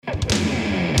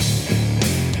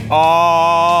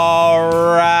All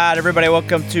right, everybody,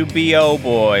 welcome to BO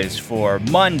Boys for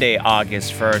Monday,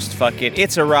 August 1st. Fuck it,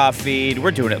 it's a raw feed.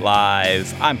 We're doing it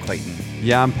live. I'm Clayton.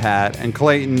 Yeah, I'm Pat. And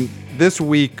Clayton, this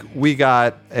week we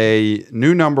got a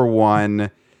new number one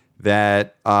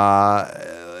that,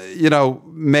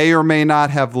 may or may not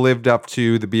have lived up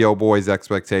to the BO Boys'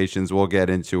 expectations. We'll get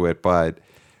into it, but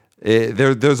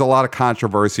there's a lot of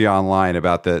controversy online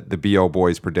about the BO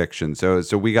Boys prediction. So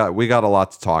we got a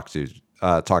lot to talk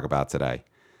about today.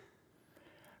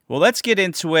 Well, let's get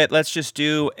into it. Let's just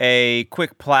do a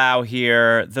quick plow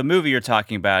here. The movie you're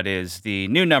talking about is the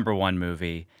new number one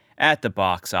movie at the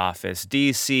box office.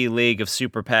 DC League of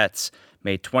Super Pets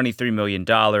made $23 million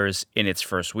in its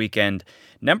first weekend.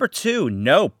 Number two,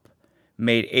 Nope,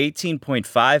 made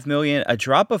 $18.5 million, a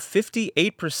drop of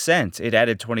 58%. It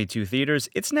added 22 theaters.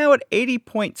 It's now at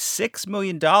 $80.6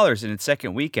 million in its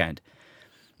second weekend.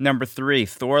 Number three,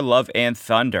 Thor: Love and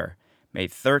Thunder made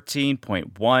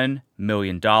 $13.1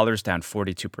 million, down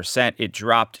 42%. It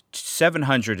dropped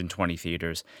 720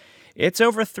 theaters. It's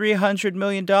over $300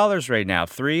 million right now,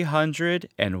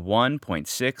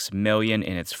 $301.6 million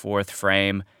in its fourth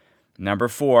frame. Number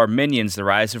four, Minions: The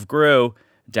Rise of Gru,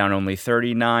 down only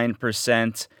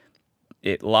 39%.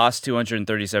 It lost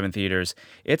 237 theaters.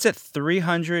 It's at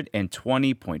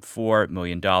 $320.4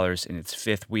 million in its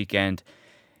fifth weekend.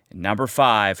 Number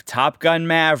five, Top Gun: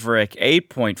 Maverick,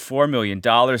 $8.4 million,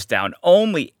 down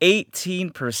only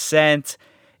 18%.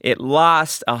 It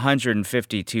lost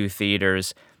 152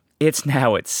 theaters. It's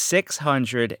now at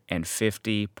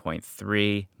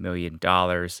 $650.3 million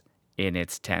in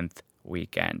its 10th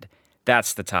weekend.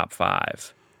 That's the top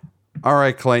five. All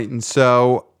right, Clayton.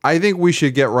 So I think we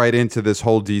should get right into this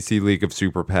whole DC League of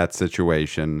Super Pets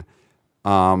situation.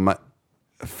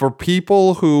 For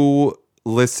people who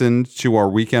listened to our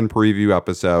weekend preview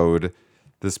episode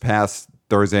this past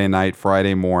Thursday night,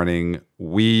 Friday morning,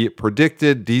 we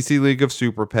predicted DC League of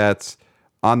Super Pets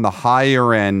on the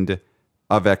higher end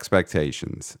of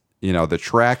expectations. You know, the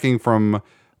tracking from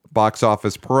Box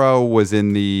Office Pro was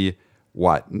in the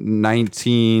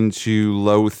 19 to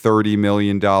low $30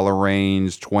 million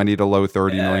range, 20 to low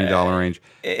 $30 million range.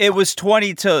 It was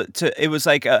 20 to it was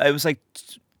like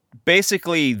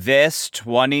basically this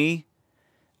 20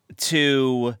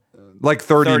 to like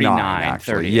 39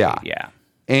 actually. Yeah.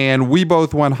 And we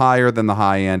both went higher than the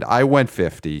high end. I went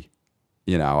 50,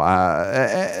 and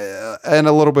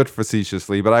a little bit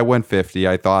facetiously, but I went 50.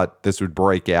 I thought this would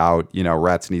break out.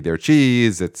 Rats need their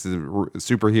cheese. It's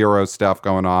superhero stuff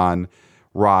going on.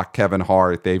 Rock, Kevin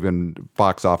Hart, they've been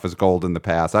box office gold in the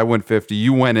past. I went 50.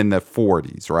 You went in the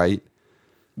 40s, right?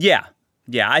 Yeah.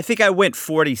 I think I went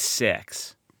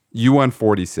 46. You went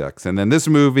 46. And then this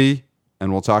movie,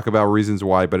 and we'll talk about reasons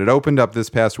why, but it opened up this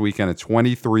past weekend at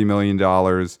 $23 million.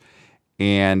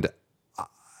 And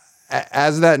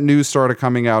as that news started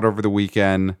coming out over the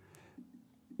weekend,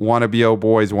 wanna BO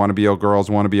boys, wanna BO girls,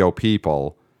 wanna BO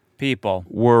people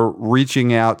were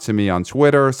reaching out to me on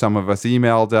Twitter. Some of us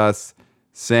emailed us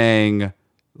saying,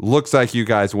 looks like you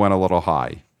guys went a little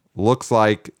high. Looks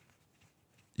like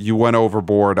you went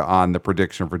overboard on the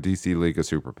prediction for DC League of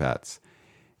Super Pets.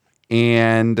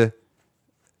 And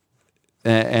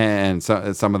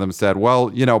so, some of them said, well,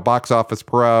 Box Office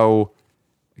Pro,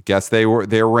 I guess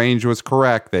their range was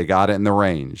correct. They got it in the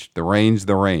range. The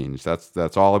range.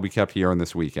 That's all we kept hearing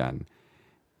this weekend.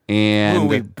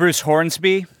 And Bruce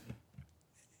Hornsby?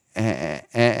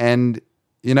 And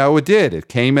it did. It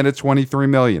came in at $23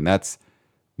 million. That's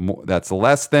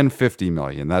less than $50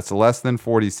 million. That's less than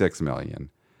 $46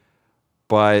 million.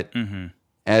 But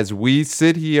as we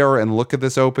sit here and look at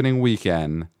this opening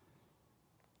weekend,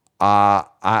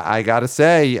 I gotta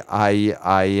say,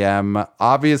 I am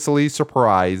obviously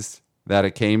surprised that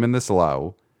it came in this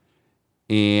low,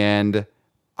 and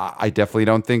I definitely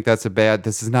don't think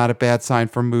this is not a bad sign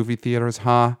for movie theaters,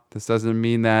 huh? This doesn't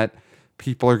mean that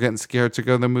people are getting scared to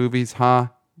go to the movies, huh?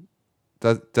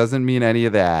 Doesn't mean any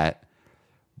of that.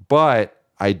 But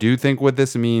I do think what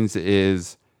this means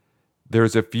is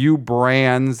there's a few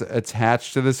brands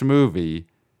attached to this movie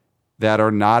that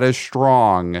are not as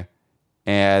strong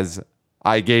as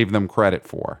I gave them credit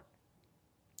for.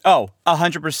 Oh,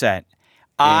 100%.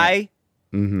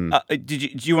 Do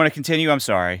you want to continue? I'm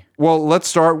sorry. Well, let's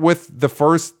start with the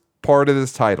first part of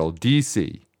this title,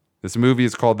 DC. This movie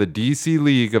is called the DC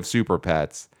League of Super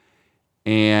Pets.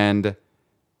 And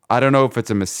I don't know if it's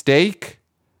a mistake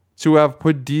to have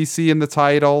put DC in the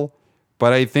title,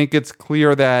 but I think it's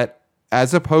clear that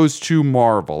as opposed to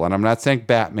Marvel, and I'm not saying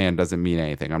Batman doesn't mean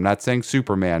anything. I'm not saying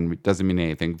Superman doesn't mean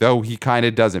anything, though he kind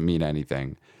of doesn't mean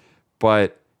anything.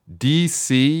 But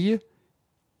DC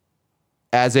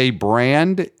as a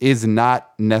brand is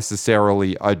not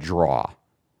necessarily a draw.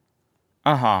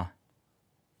 Uh-huh.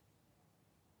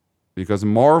 Because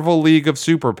Marvel League of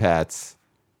Super Pets,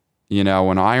 an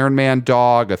Iron Man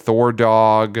dog, a Thor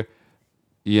dog,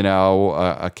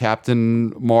 a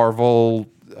Captain Marvel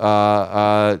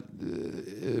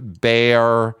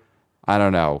bear. I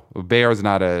don't know. A bear is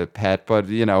not a pet, but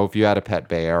if you had a pet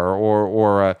bear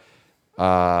or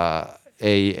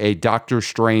a Doctor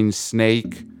Strange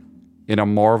snake in a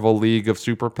Marvel League of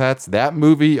Super Pets, that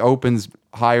movie opens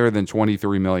higher than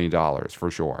 $23 million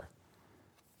for sure.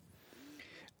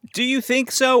 Do you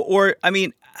think so? Or, I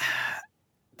mean,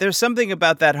 there's something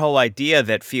about that whole idea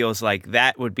that feels like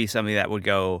that would be something that would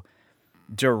go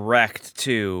direct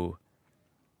to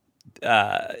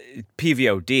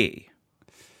PVOD.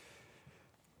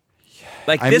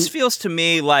 Like, this feels to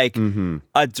me like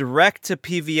a direct to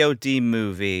PVOD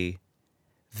movie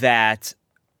that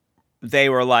they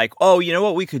were like, oh, you know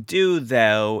what we could do,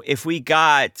 though, if we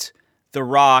got The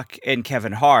Rock and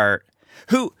Kevin Hart,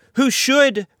 who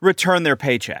should return their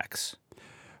paychecks.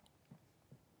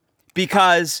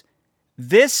 Because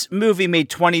this movie made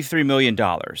 $23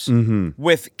 million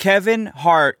with Kevin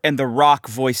Hart and The Rock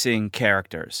voicing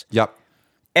characters. Yep.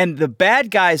 And the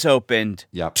bad guys opened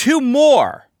 2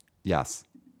 more. Yes.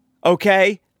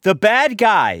 Okay? The bad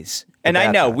guys. And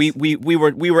I know guys.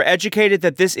 we were educated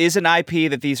that this is an IP,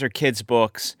 that these are kids'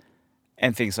 books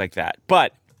and things like that.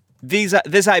 But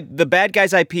the bad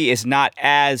guys IP is not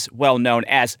as well known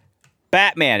as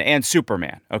Batman and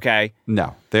Superman, okay?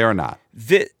 No, they are not.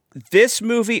 This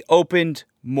movie opened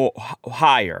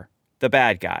higher, the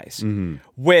bad guys,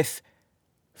 with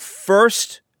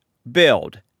first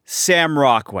build, Sam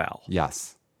Rockwell.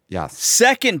 Yes.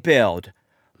 Second build,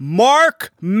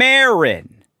 Mark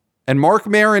Maron. And Mark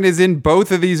Maron is in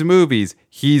both of these movies.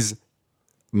 He's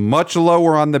much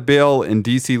lower on the bill in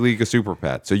DC League of Super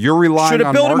Pets. So you're relying on Should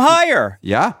have built him higher.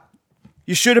 Yeah.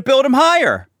 You should have built him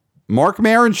higher. Mark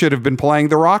Maron should have been playing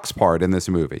The Rock's part in this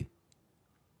movie.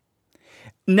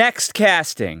 Next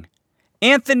casting,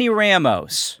 Anthony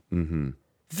Ramos.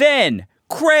 Then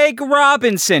Craig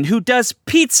Robinson, who does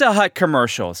Pizza Hut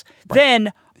commercials. Right.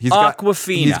 Then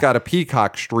Awkwafina. He's got a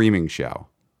Peacock streaming show.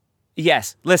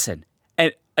 Yes, listen.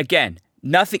 And again,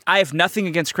 I have nothing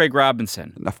against Craig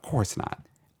Robinson. Of course not.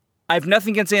 I have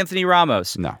nothing against Anthony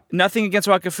Ramos. No. Nothing against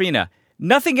Awkwafina.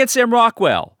 Nothing against Sam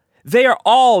Rockwell. They are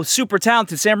all super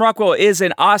talented. Sam Rockwell is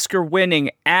an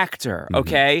Oscar-winning actor,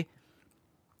 okay?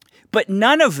 But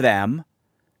none of them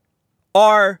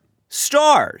are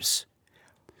stars.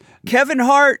 Kevin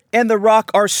Hart and The Rock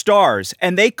are stars,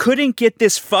 and they couldn't get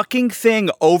this fucking thing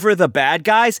over the bad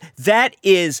guys. That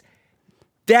is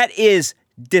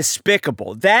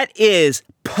despicable. That is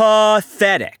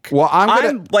pathetic. Well,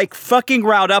 I'm like fucking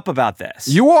riled up about this.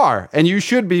 You are, and you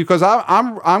should be, because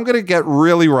I'm going to get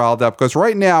really riled up because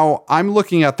right now I'm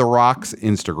looking at The Rock's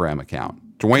Instagram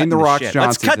account, Dwayne The Rock Johnson.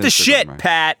 Let's cut the shit,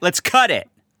 Pat. Let's cut it.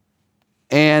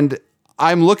 And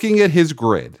I'm looking at his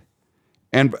grid,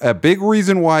 and a big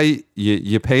reason why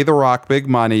you pay The Rock big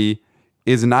money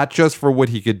is not just for what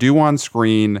he could do on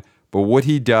screen, but what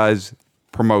he does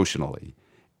promotionally.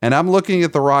 And I'm looking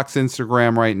at The Rock's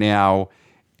Instagram right now,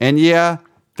 and yeah,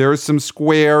 there's some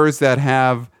squares that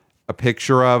have a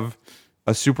picture of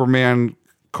a Superman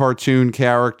cartoon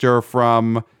character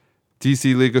from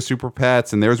DC League of Super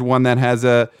Pets, and there's one that has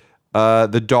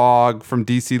the dog from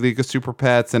DC League of Super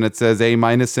Pets, and it says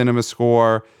A- cinema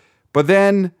score. But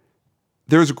then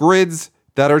there's grids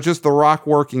that are just The Rock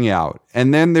working out,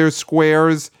 and then there's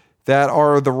squares that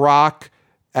are The Rock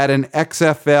at an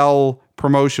XFL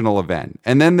promotional event.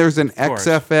 And then there's an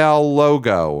XFL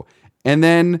logo. And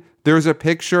then there's a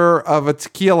picture of a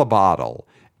tequila bottle.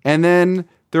 And then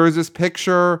there's this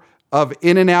picture of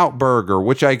In-N-Out Burger,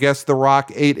 which I guess The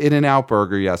Rock ate In-N-Out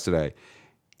Burger yesterday.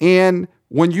 And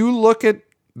when you look at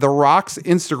The Rock's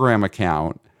Instagram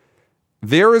account,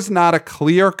 there is not a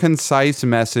clear, concise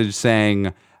message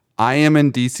saying, I am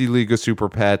in DC League of Super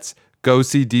Pets. Go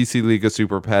see DC League of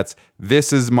Super Pets.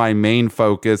 This is my main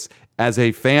focus. As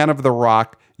a fan of The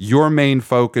Rock, your main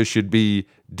focus should be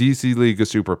DC League of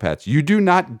Super Pets. You do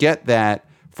not get that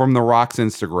from The Rock's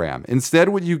Instagram. Instead,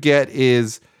 what you get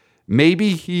is maybe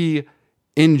he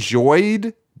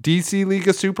enjoyed DC League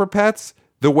of Super Pets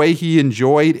the way he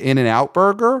enjoyed In-N-Out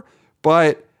Burger,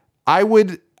 but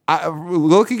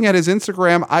looking at his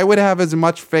Instagram, I would have as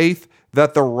much faith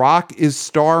that The Rock is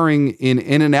starring in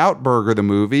In-N-Out Burger, the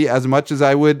movie, as much as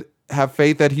I would have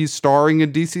faith that he's starring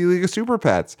in DC League of Super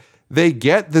Pets. They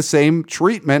get the same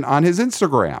treatment on his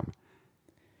Instagram.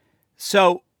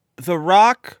 So The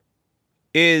Rock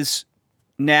is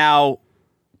now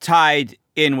tied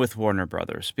in with Warner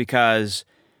Brothers because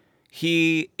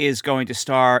he is going to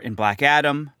star in Black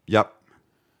Adam. Yep.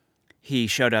 He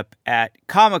showed up at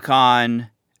Comic-Con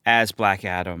as Black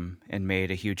Adam and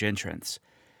made a huge entrance.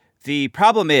 The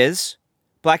problem is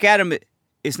Black Adam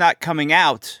is not coming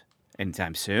out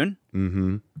anytime soon.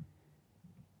 Mm-hmm.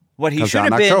 What he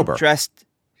should have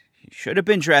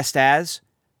been dressed as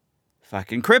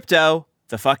fucking Crypto,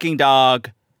 the fucking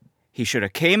dog. He should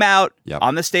have came out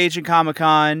on the stage in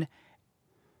Comic-Con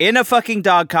in a fucking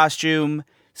dog costume,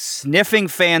 sniffing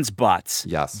fans' butts.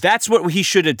 Yes. That's what he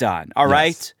should have done, all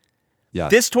right?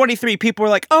 Yes. This 23, people were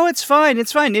like, oh, it's fine.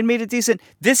 It made it decent.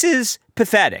 This is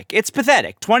pathetic. It's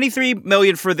pathetic. $23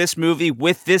 million for this movie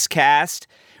with this cast,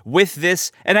 with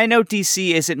this. And I know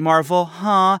DC isn't Marvel,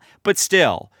 but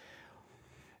still,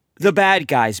 the bad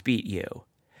guys beat you.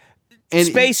 And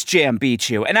Space Jam beat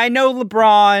you. And I know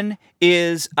LeBron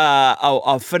is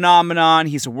a phenomenon.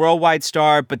 He's a worldwide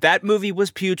star, but that movie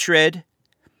was putrid.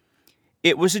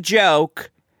 It was a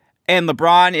joke. And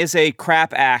LeBron is a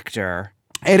crap actor.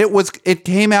 And it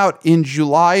came out in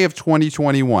July of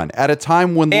 2021 at a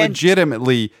time when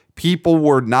legitimately people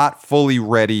were not fully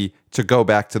ready to go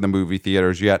back to the movie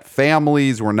theaters yet.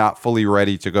 Families were not fully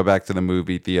ready to go back to the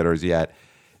movie theaters yet.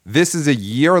 This is a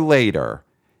year later.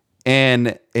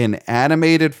 And an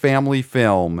animated family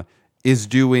film is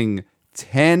doing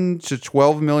 $10 to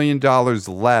 $12 million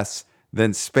less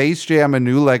than Space Jam: A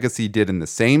New Legacy did in the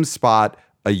same spot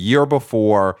a year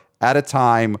before at a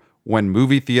time when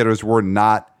movie theaters were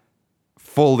not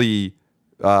fully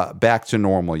back to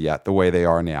normal yet the way they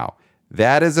are now.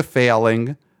 That is a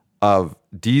failing of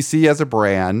DC as a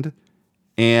brand.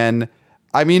 And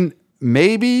I mean,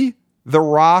 maybe The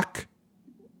Rock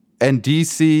and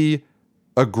DC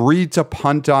agreed to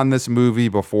punt on this movie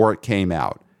before it came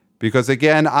out. Because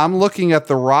again, I'm looking at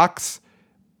The Rock's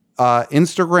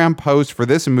Instagram post for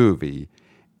this movie,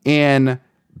 and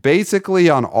basically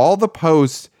on all the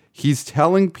posts, he's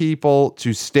telling people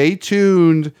to stay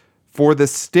tuned for the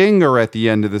stinger at the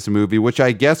end of this movie, which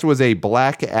I guess was a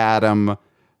Black Adam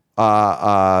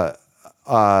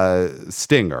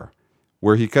stinger,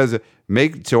 where he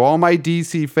to all my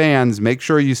DC fans, make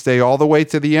sure you stay all the way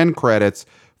to the end credits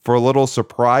for a little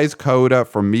surprise coda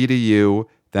from me to you,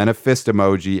 then a fist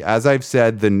emoji. As I've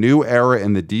said, the new era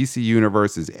in the DC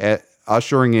universe is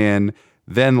ushering in,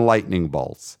 then lightning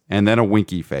bolts, and then a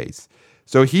winky face.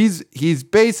 So he's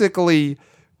basically,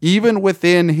 even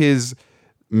within his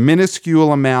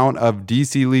minuscule amount of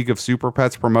DC League of Super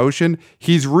Pets promotion,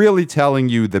 he's really telling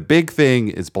you the big thing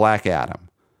is Black Adam.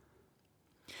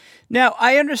 Now,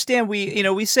 I understand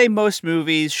we say most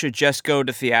movies should just go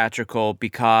to theatrical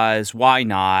because why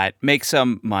not? Make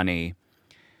some money.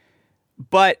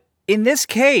 But in this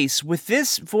case, with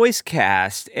this voice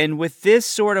cast and with this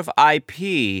sort of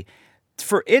IP,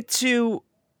 for it to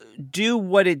do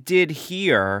what it did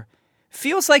here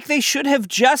feels like they should have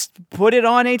just put it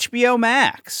on HBO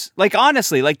Max. Like,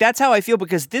 honestly, like that's how I feel,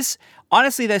 because this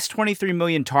 23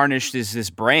 million tarnishes this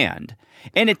brand,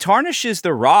 and it tarnishes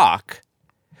The Rock.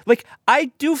 Like, I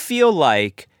do feel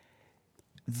like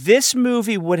this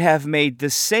movie would have made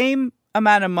the same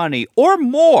amount of money or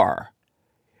more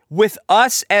with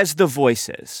us as the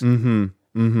voices. Mm-hmm.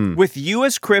 Mm-hmm. With you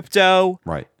as Crypto.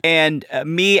 Right. And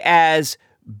me as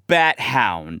Bat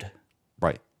Hound.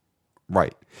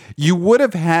 Right. You would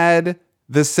have had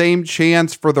the same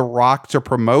chance for The Rock to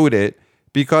promote it,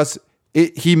 because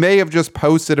he may have just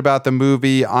posted about the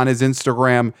movie on his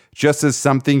Instagram just as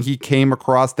something he came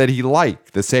across that he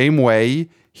liked. The same way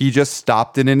he just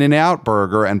stopped in In-N-Out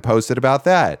Burger and posted about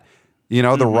that. You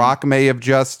know, The Rock may have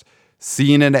just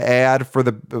seen an ad for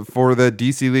the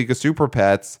DC League of Super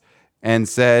Pets and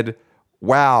said,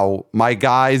 wow, my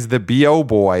guys, the BO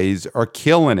boys, are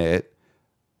killing it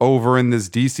over in this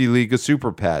DC League of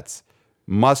Super Pets.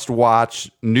 Must watch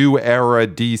New Era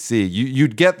DC.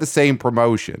 You'd get the same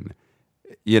promotion.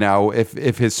 You know,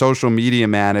 if his social media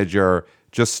manager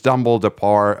just stumbled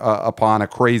upon a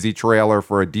crazy trailer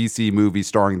for a DC movie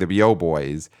starring the BO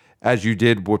Boys, as you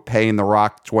did with paying The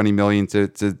Rock $20 million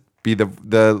to be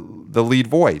the lead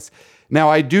voice. Now,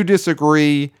 I do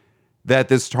disagree that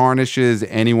this tarnishes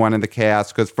anyone in the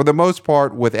cast, because for the most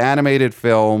part, with animated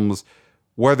films,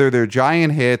 whether they're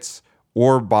giant hits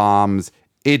or bombs,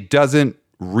 it doesn't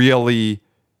really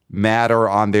matter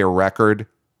on their record.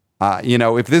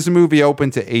 If this movie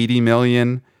opened to 80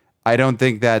 million, I don't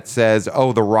think that says,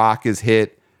 oh, The Rock has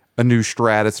hit a new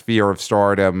stratosphere of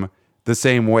stardom. The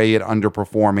same way it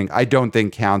underperforming, I don't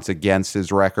think counts against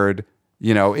his record.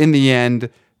 You know, in the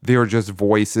end, they're just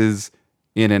voices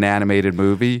in an animated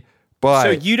movie. But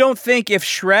so you don't think if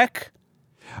Shrek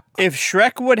If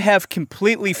Shrek would have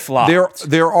completely flopped,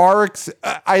 there are.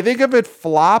 I think if it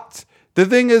flopped, the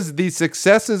thing is, the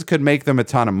successes could make them a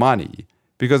ton of money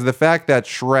because the fact that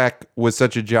Shrek was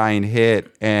such a giant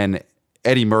hit and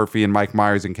Eddie Murphy and Mike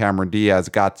Myers and Cameron Diaz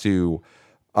got to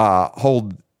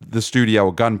hold the studio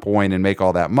at gunpoint and make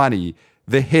all that money,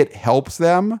 the hit helps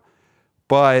them.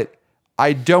 But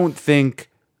I don't think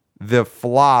the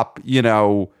flop,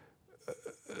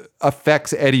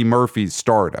 affects Eddie Murphy's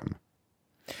stardom.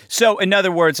 So, in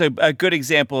other words, a good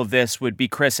example of this would be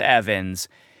Chris Evans.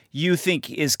 You think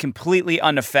is completely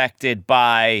unaffected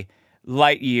by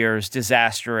Lightyear's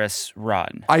disastrous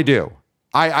run. I do.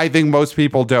 I think most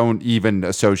people don't even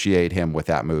associate him with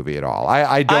that movie at all.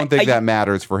 I don't think that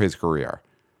matters for his career.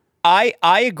 I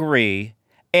agree.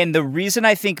 And the reason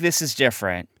I think this is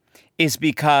different is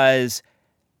because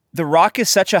The Rock is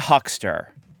such a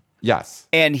huckster. Yes.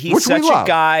 And he's such a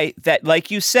guy that, like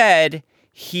you said,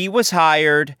 he was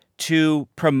hired to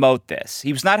promote this.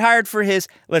 He was not hired for his...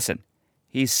 Listen,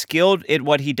 he's skilled at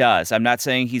what he does. I'm not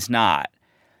saying he's not.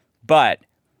 But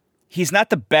he's not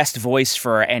the best voice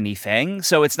for anything.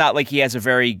 So it's not like he has a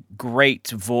very great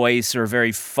voice or a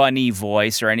very funny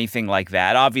voice or anything like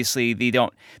that. Obviously, they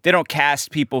don't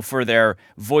cast people for their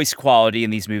voice quality in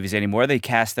these movies anymore. They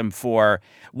cast them for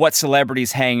what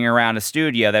celebrities hanging around a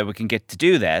studio that we can get to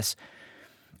do this.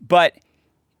 But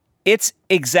it's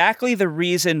exactly the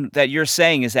reason that you're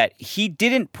saying is that he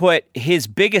didn't put his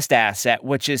biggest asset,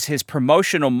 which is his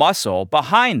promotional muscle,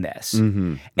 behind this.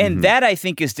 And that, I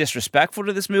think, is disrespectful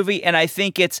to this movie. And I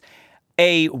think it's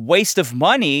a waste of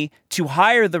money to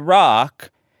hire The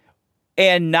Rock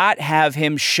and not have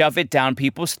him shove it down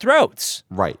people's throats.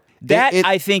 Right. That,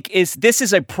 I think, this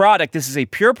is a product. This is a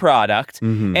pure product.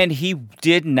 And he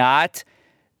did not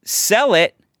sell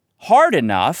it hard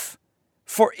enough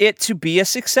for it to be a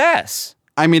success.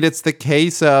 I mean, it's the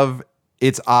case of,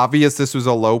 it's obvious this was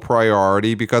a low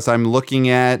priority because I'm looking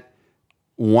at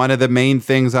one of the main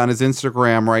things on his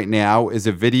Instagram right now is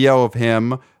a video of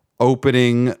him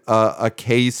opening a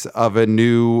case of a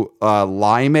new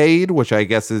Limeade, which I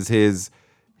guess is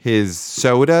his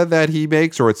soda that he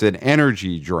makes, or it's an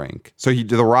energy drink. So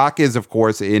The Rock is, of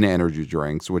course, in energy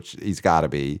drinks, which he's got to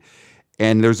be.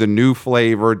 And there's a new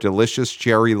flavor, Delicious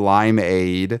Cherry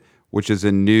Limeade, which is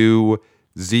a new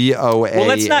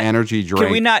ZOA energy drink.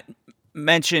 Can we not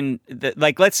mention that?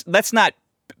 Like, let's not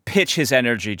pitch his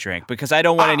energy drink because I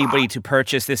don't want anybody to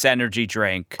purchase this energy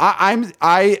drink.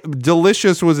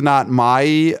 Delicious was not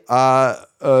my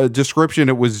description.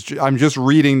 I'm just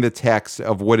reading the text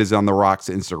of what is on The Rock's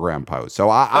Instagram post. So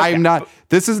I'm not.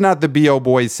 This is not the BO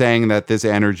Boys saying that this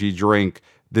energy drink,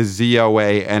 the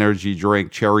ZOA energy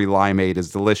drink, cherry limeade,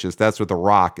 is delicious. That's what The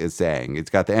Rock is saying. It's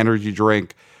got the energy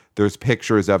drink. There's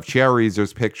pictures of cherries.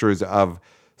 There's pictures of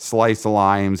sliced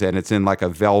limes, and it's in like a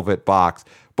velvet box.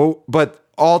 But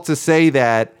all to say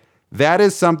that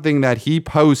is something that he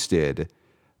posted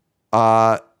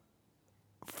 4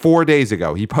 days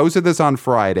ago. He posted this on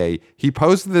Friday. He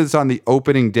posted this on the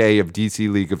opening day of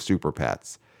DC League of Super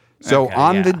Pets. So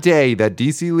the day that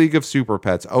DC League of Super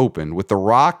Pets opened, with The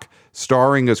Rock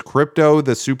starring as Crypto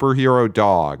the superhero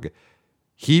dog,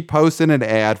 he posted an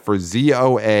ad for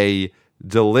ZOA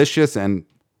delicious, and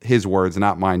his words,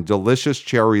 not mine, delicious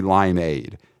cherry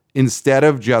limeade, instead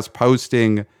of just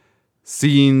posting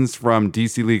scenes from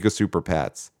DC League of Super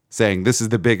Pets saying this is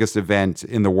the biggest event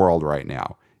in the world right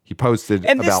now. He posted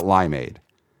about limeade.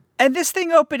 And this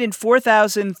thing opened in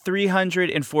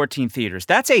 4,314 theaters.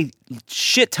 That's a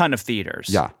shit ton of theaters.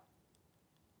 Yeah.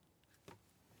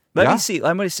 Let me see.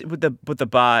 I'm going to see with the per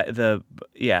theater.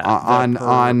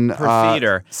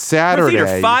 Saturday, per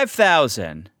theater,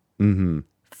 5,000.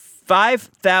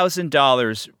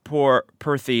 $5,000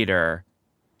 per theater.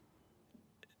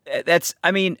 That's,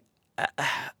 I mean,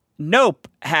 Nope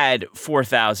had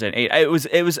 4,000.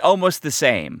 It was almost the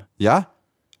same. Yeah.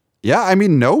 Yeah, I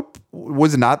mean, Nope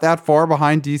was not that far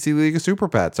behind DC League of Super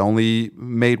Pets. Only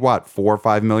made, what, $4 or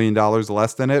 $5 million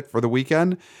less than it for the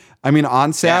weekend? I mean,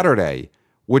 on Saturday,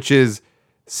 which is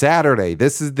Saturday,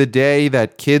 this is the day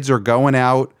that kids are going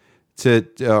out to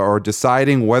or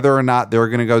deciding whether or not they're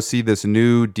going to go see this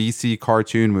new DC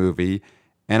cartoon movie.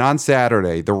 And on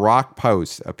Saturday, The Rock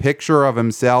posts a picture of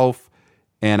himself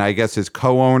and I guess his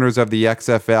co-owners of the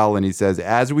XFL, and he says,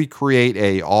 as we create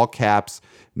a, all caps,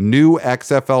 new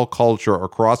XFL culture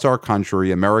across our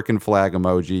country, American flag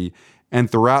emoji,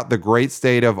 and throughout the great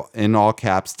state of, in all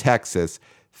caps, Texas,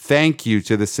 thank you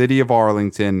to the city of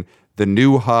Arlington, the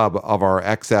new hub of our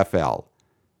XFL.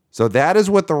 So that is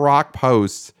what The Rock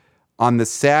posts on the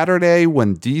Saturday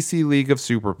when DC League of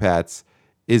Super Pets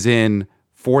is in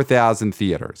 4,000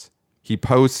 theaters. He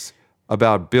posts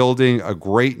about building a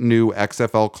great new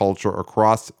XFL culture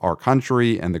across our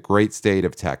country and the great state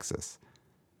of Texas.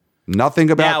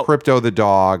 Nothing about Now, Crypto the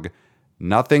dog.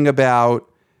 Nothing about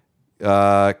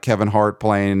Kevin Hart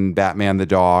playing Batman the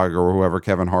dog or whoever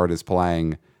Kevin Hart is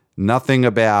playing. Nothing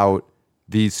about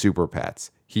these super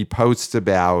pets. He posts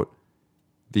about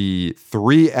the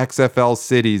 3 XFL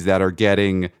cities that are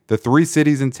getting, the 3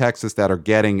 cities in Texas that are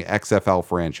getting XFL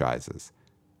franchises.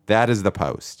 That is the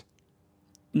post.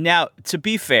 now, to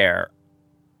be fair,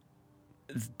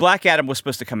 Black Adam was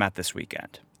supposed to come out this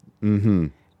weekend. Mm-hmm.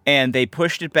 And they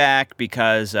pushed it back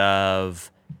because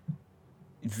of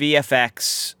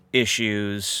VFX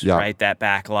issues, Yeah. right? That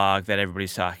backlog that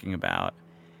everybody's talking about.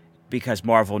 Because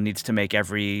Marvel needs to make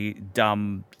every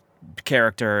dumb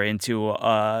character into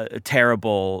a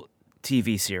terrible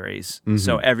TV series.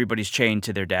 So everybody's chained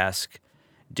to their desk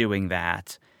doing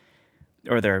that,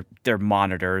 or their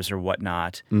monitors or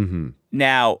whatnot.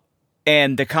 Now,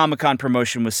 and the Comic-Con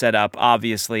promotion was set up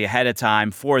obviously ahead of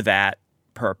time for that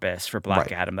purpose, for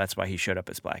Black Adam. That's why he showed up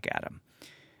as Black Adam.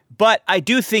 But I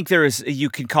do think you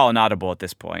can call an audible at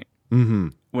this point.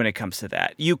 When it comes to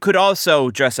that, you could also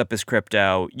dress up as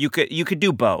Crypto. You could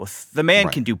do both. The man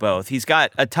can do both. He's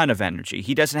got a ton of energy.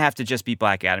 He doesn't have to just be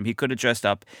Black Adam. He could have dressed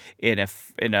up in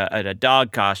a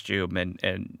dog costume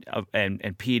and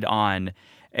peed on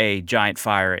a giant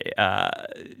fire.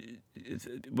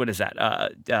 What is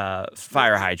that?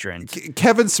 Fire hydrant.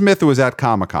 Kevin Smith was at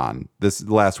Comic-Con this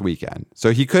last weekend,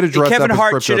 so he could have dressed Kevin up as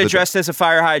Hart Crypto should have the dressed as a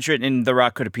fire hydrant, and The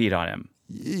Rock could have peed on him.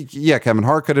 Yeah, Kevin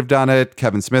Hart could have done it.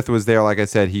 Kevin Smith was there. Like I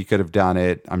said, he could have done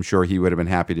it. I'm sure he would have been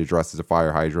happy to dress as a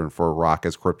fire hydrant for Rock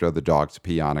as Crypto the dog to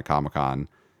pee on at Comic-Con.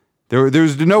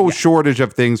 There's no shortage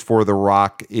of things for The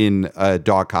Rock in a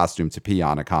dog costume to pee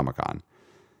on at Comic-Con.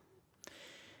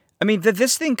 I mean,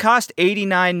 this thing cost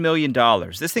 $89 million.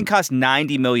 This thing cost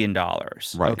 $90 million.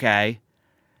 Right. Okay.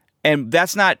 And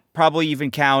that's not probably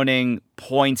even counting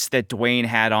points that Dwayne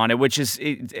had on it, which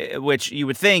you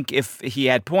would think if he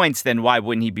had points, then why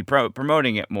wouldn't he be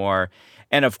promoting it more?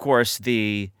 And of course,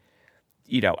 the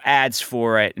ads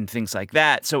for it and things like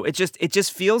that. So it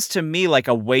just feels to me like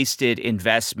a wasted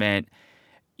investment.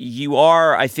 You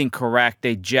are, I think, correct.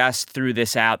 They just threw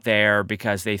this out there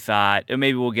because they thought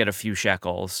maybe we'll get a few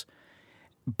shekels.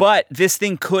 But this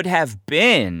thing could have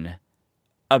been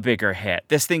a bigger hit.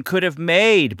 This thing could have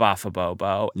made Bafa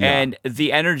Bobo, and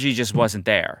the energy just wasn't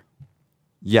there.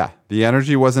 Yeah, the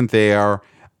energy wasn't there.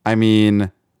 I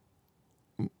mean,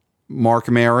 Mark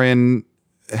Maron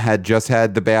had just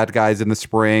had the Bad Guys in the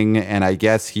spring, and I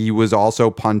guess he was also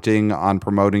punting on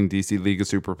promoting DC League of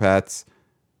Super Pets.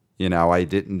 You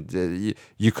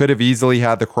could have easily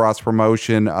had the cross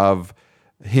promotion of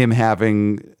him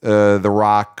having The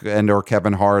Rock and or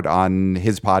Kevin Hart on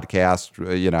his podcast.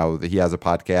 He has a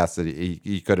podcast that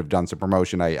he could have done some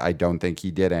promotion. I don't think he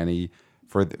did any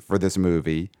for this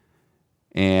movie.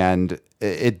 And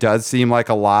it does seem like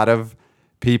a lot of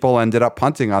people ended up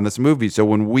punting on this movie. So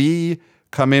when we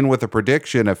come in with a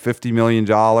prediction of $50 million,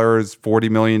 $40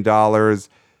 million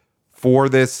for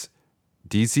this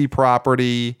DC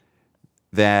property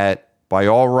that by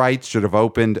all rights should have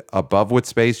opened above what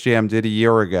Space Jam did a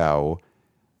year ago,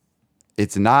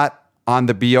 it's not on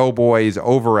the BO Boys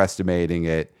overestimating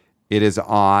it. It is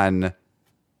on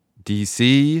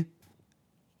DC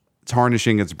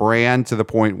tarnishing its brand to the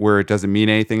point where it doesn't mean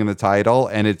anything in the title,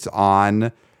 and it's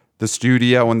on the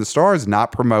studio and the stars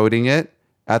not promoting it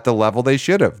at the level they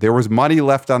should have. There was money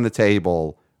left on the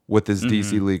table with this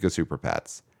DC League of Super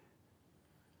Pets.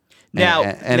 Now,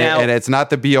 and it's not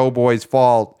the BO Boys'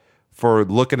 fault for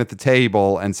looking at the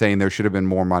table and saying there should have been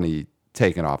more money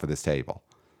taken off of this table.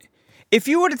 If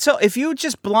you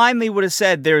just blindly would have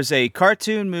said there's a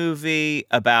cartoon movie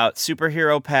about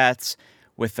superhero pets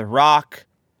with The Rock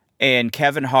and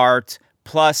Kevin Hart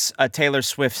plus a Taylor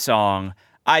Swift song,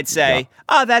 I'd say,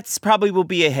 that's probably will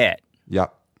be a hit.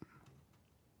 Yep.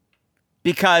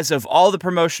 Because of all the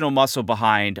promotional muscle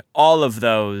behind all of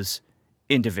those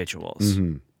individuals.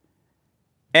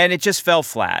 And it just fell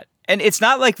flat. And it's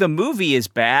not like the movie is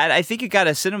bad. I think it got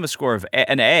a cinema score of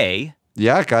an A.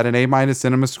 Yeah, it got an A-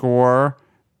 cinema score.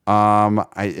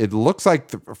 It looks like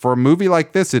for a movie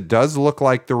like this, it does look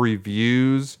like the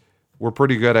reviews were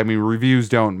pretty good. I mean, reviews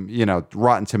don't,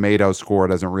 Rotten Tomatoes score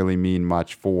doesn't really mean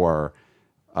much for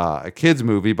a kid's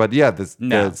movie. But yeah,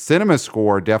 the cinema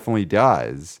score definitely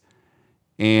does.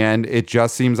 And it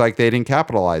just seems like they didn't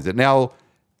capitalize it. Now,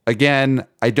 again,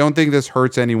 I don't think this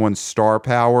hurts anyone's star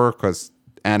power because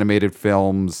animated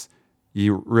films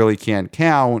you really can't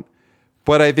count.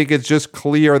 But I think it's just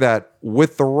clear that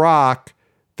with The Rock,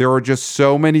 there are just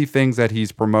so many things that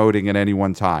he's promoting at any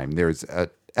one time. There's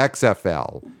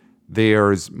XFL.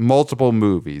 There's multiple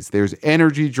movies. There's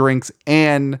energy drinks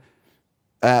and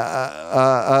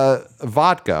vodka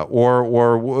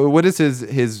or what is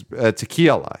his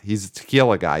tequila. He's a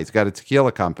tequila guy. He's got a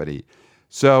tequila company.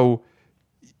 So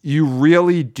you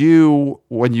really do,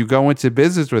 when you go into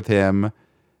business with him,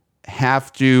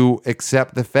 have to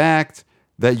accept the fact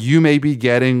that you may be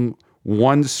getting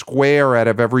one square out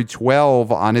of every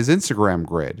 12 on his Instagram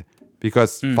grid,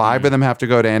 because 5 of them have to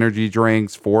go to energy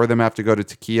drinks, 4 of them have to go to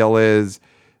tequilas.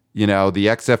 The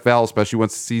XFL, especially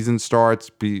once the season starts,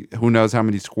 who knows how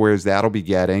many squares that'll be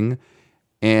getting.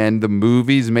 And the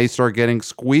movies may start getting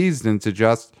squeezed into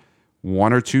just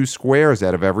 1 or 2 squares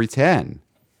out of every 10.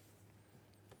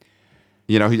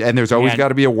 And there's always got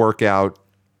to be a workout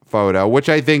photo, which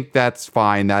I think that's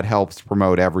fine. That helps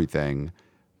promote everything.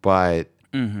 But,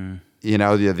 the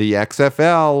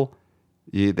XFL,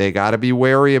 they got to be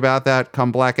wary about that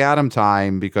come Black Adam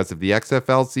time, because if the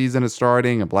XFL season is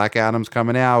starting and Black Adam's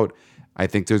coming out, I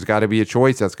think there's got to be a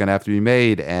choice that's going to have to be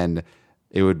made. And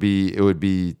it would be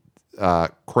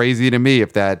crazy to me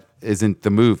if that isn't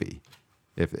the movie.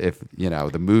 If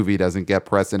the movie doesn't get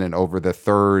precedent over the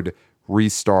third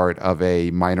restart of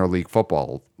a minor league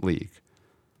football league.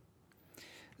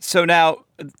 So now,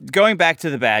 going back to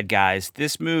The Bad Guys,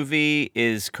 this movie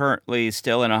is currently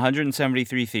still in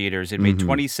 173 theaters. It made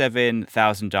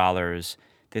 $27,000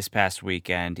 this past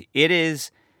weekend. It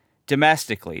is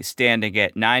domestically standing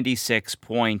at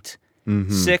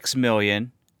 $96.6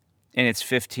 million in its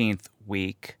 15th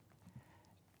week.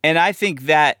 And I think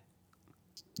that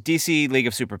DC League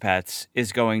of Super Pets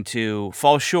is going to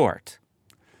fall short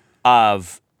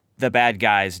of The Bad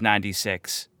Guys'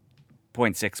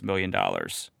 $96.6 million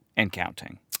and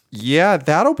counting. Yeah,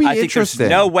 that'll be interesting.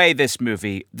 There's no way this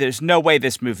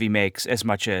movie makes as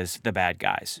much as The Bad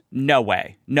Guys. No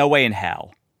way. No way in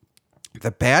hell.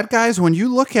 The Bad Guys, when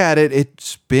you look at it,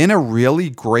 it's been a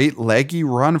really great leggy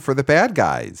run for The Bad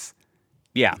Guys.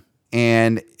 Yeah.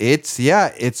 And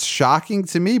it's shocking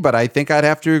to me, but I think I'd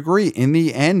have to agree. In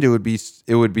the end, it would be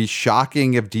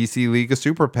shocking if DC League of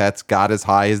Super Pets got as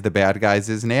high as The Bad Guys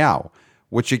is now.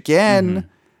 Which again,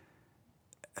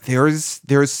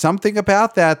 there's something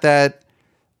about that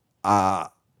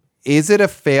is it a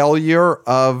failure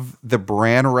of the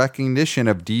brand recognition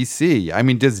of DC? I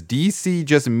mean, does DC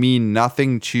just mean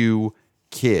nothing to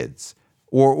kids,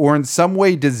 or in some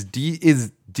way is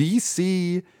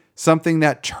DC something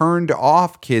that turned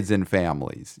off kids and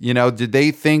families? Did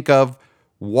they think of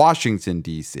Washington,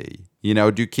 D.C.?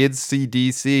 Do kids see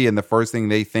D.C. and the first thing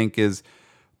they think is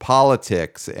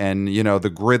politics and,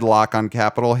 the gridlock on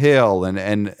Capitol Hill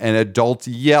and adults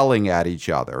yelling at each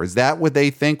other? Is that what they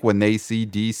think when they see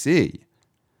D.C.?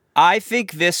 I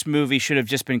think this movie should have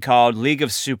just been called League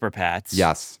of Super Pets.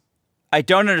 Yes. I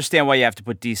don't understand why you have to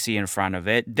put DC in front of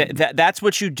it. That's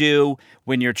what you do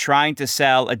when you're trying to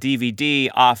sell a DVD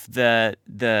off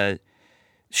the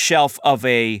shelf of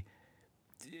a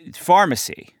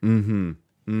pharmacy.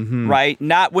 Right?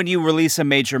 Not when you release a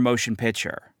major motion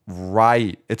picture.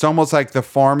 Right. It's almost like the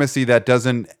pharmacy that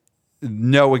doesn't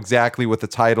know exactly what the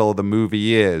title of the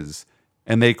movie is,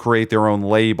 and they create their own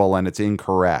label and it's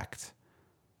incorrect.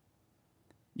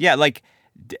 Yeah,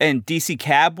 and DC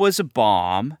Cab was a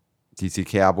bomb. DC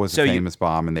Cab was a famous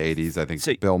bomb in the 80s. I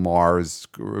think Bill Maher's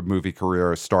movie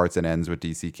career starts and ends with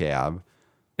DC Cab.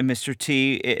 And Mr.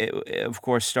 T, of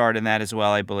course, starred in that as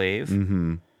well, I believe.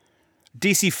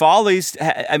 DC Follies,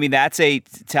 I mean, that's a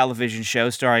television show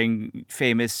starring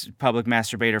famous public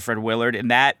masturbator Fred Willard. And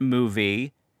that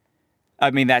movie,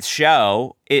 that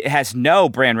show, it has no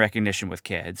brand recognition with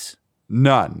kids.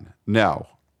 None. No.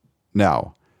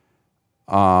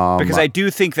 Because I do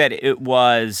think that it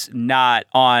was not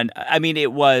on.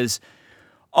 It was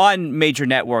on major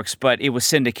networks, but it was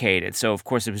syndicated. So of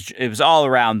course it was all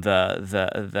around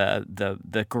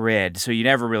the grid. So you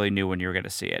never really knew when you were going to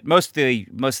see it. Most of the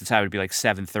time it would be like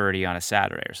 7:30 on a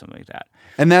Saturday or something like that.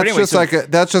 And that's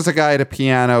that's just a guy at a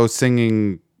piano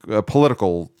singing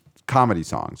political comedy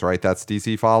songs, right? That's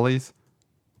DC Follies.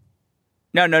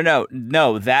 No.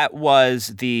 That was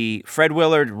the Fred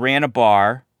Willard ran a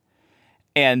bar.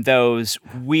 And those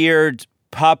weird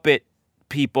puppet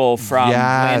people from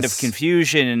Land of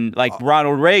Confusion and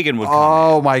Ronald Reagan would come in.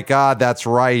 Oh my God, that's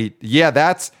right. Yeah,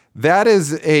 that's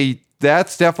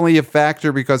definitely a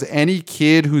factor, because any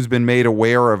kid who's been made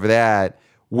aware of that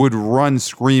would run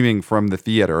screaming from the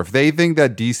theater. If they think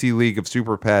that DC League of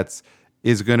Super Pets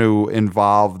is going to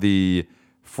involve the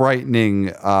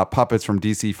frightening puppets from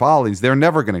DC Follies, they're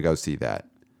never going to go see that.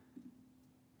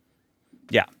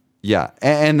 Yeah. Yeah,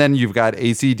 and then you've got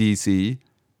AC/DC,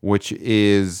 which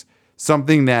is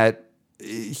something that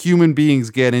human beings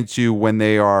get into when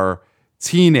they are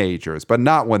teenagers, but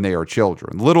not when they are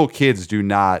children. Little kids do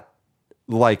not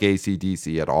like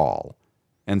AC/DC at all.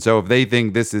 And so if they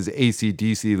think this is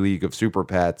AC/DC League of Super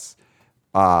Pets,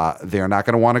 they're not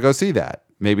going to want to go see that.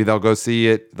 Maybe they'll go see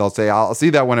it. They'll say, I'll see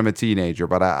that when I'm a teenager,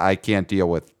 but I can't deal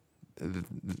with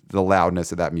the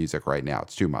loudness of that music right now.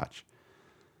 It's too much.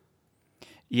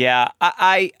 Yeah,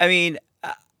 I mean,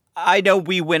 I know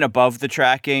we went above the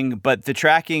tracking, but the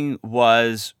tracking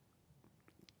was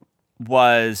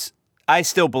I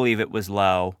still believe it was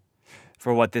low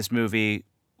for what this movie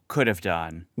could have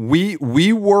done. We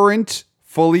weren't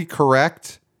fully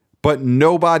correct, but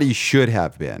nobody should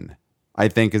have been, I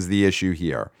think, is the issue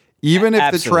here. Even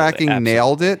if the tracking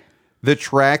nailed it, the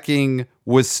tracking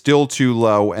was still too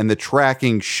low, and the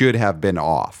tracking should have been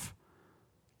off.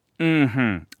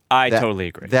 Mm-hmm. I totally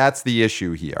agree. That's the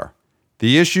issue here.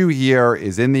 The issue here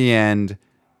is, in the end,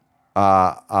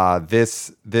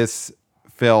 this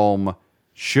film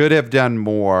should have done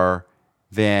more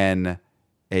than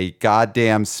a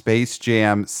goddamn Space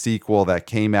Jam sequel that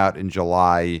came out in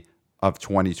July of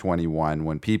 2021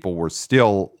 when people were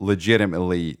still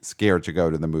legitimately scared to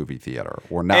go to the movie theater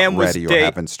or not ready or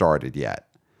haven't started yet.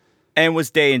 And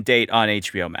was day and date on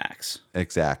HBO Max.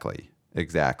 Exactly.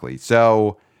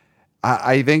 So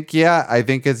I think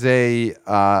it's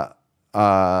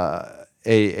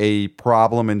a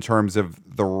problem in terms of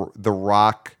the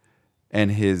Rock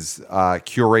and his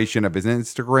curation of his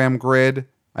Instagram grid.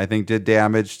 I think did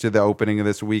damage to the opening of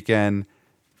this weekend.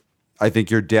 I think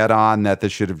you're dead on that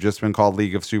this should have just been called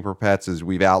League of Super Pets, as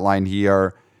we've outlined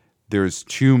here. There's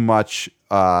too much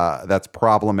that's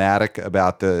problematic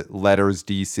about the letters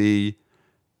DC,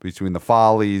 between the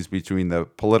Follies, between the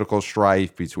political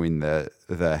strife, between the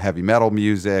heavy metal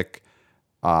music,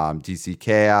 DC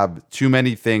Cab. Too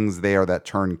many things there that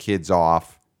turn kids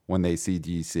off when they see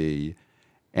DC.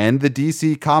 And the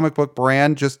DC comic book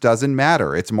brand just doesn't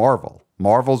matter. It's Marvel.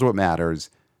 Marvel's what matters.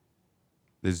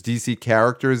 There's DC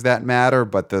characters that matter,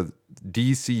 but the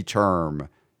DC term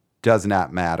does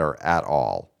not matter at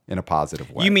all in a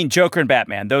positive way. You mean Joker and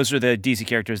Batman? Those are the DC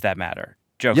characters that matter.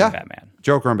 Joker and Batman.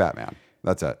 Joker and Batman.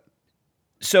 That's it.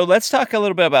 So let's talk a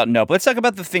little bit about Nope. Let's talk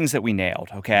about the things that we nailed,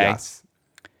 okay? Yes.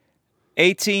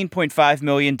 $18.5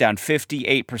 million, down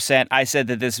 58%. I said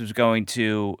that this was going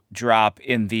to drop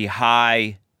in the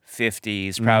high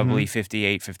 50s, probably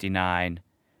 58, 59.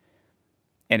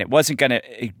 And it wasn't going to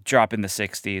drop in the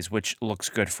 60s, which looks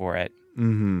good for it.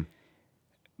 Mm-hmm.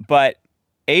 But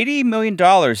 $80 million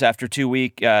after two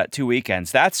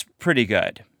weekends, that's pretty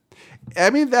good. I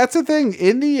mean, that's the thing.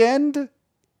 In the end,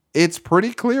 it's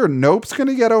pretty clear Nope's going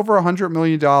to get over $100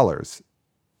 million.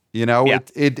 You know,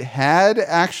 it had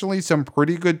actually some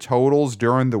pretty good totals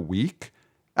during the week.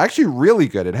 Actually, really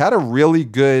good. It had a really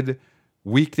good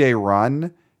weekday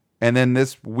run. And then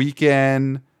this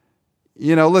weekend,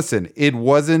 you know, listen,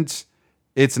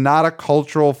 it's not a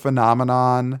cultural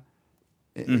phenomenon,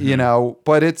 you know,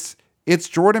 but it's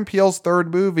Jordan Peele's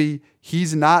third movie.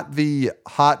 He's not the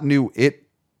hot new it,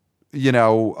 you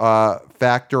know,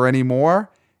 factor anymore.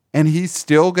 And he's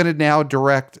still going to now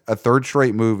direct a third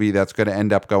straight movie that's going to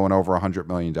end up going over $100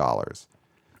 million.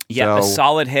 Yeah, a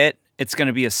solid hit. It's going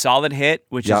to be a solid hit,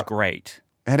 which is great.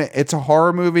 And it's a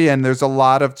horror movie, and there's a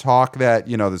lot of talk that,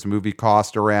 you know, this movie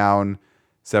cost around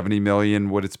 $70 million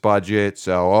with its budget.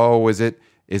 So, is it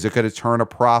going to turn a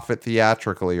profit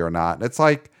theatrically or not? And it's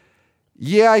like,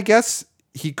 yeah, I guess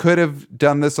he could have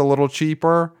done this a little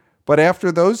cheaper. But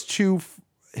after those two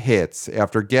hits,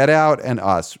 after Get Out and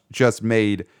Us just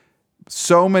made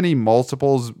so many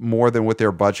multiples more than what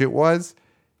their budget was,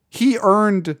 he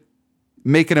earned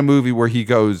making a movie where he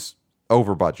goes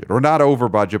over budget, or not over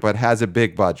budget, but has a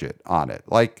big budget on it.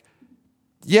 Like,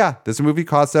 yeah, this movie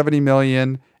cost $70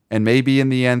 million, and maybe in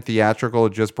the end theatrical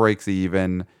just breaks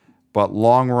even, but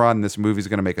long run, this movie's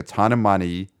going to make a ton of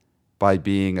money by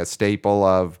being a staple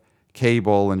of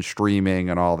cable and streaming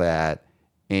and all that.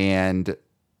 And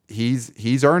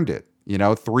he's earned it. You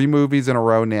know, 3 movies in a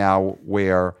row now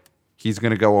where he's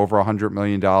going to go over $100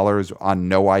 million on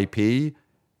no IP.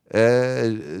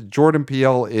 Jordan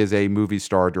Peele is a movie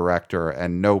star director,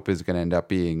 and Nope is going to end up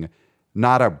being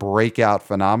not a breakout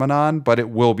phenomenon, but it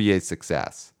will be a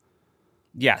success.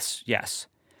 Yes.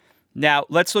 Now,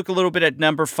 let's look a little bit at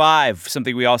number 5,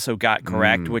 something we also got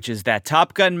correct, which is that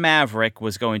Top Gun Maverick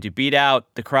was going to beat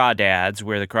out the Crawdads,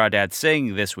 where the Crawdads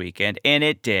sing this weekend, and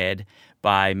it did,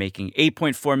 by making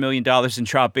 $8.4 million and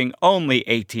dropping only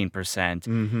 18%.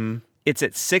 Mm-hmm. It's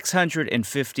at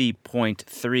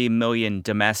 $650.3 million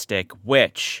domestic,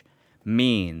 which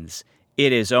means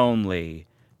it is only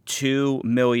 $2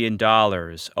 million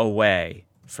away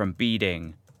from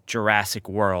beating Jurassic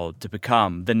World to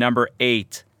become the number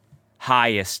 8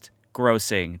 highest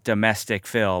grossing domestic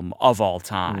film of all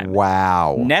time.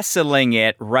 Wow. Nestling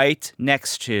it right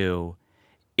next to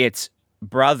its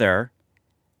brother,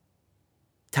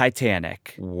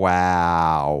 Titanic.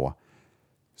 Wow.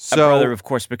 A brother, of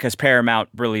course, because Paramount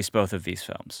released both of these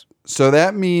films. So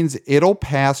that means it'll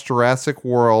pass Jurassic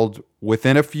World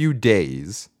within a few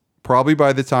days. Probably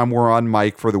by the time we're on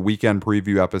mic for the weekend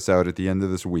preview episode at the end of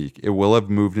this week, it will have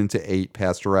moved into 8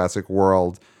 past Jurassic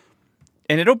World.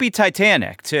 And it'll be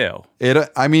Titanic too.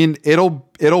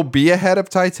 It'll be ahead of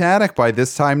Titanic by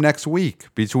this time next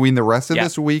week. Between the rest of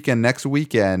this week and next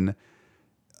weekend,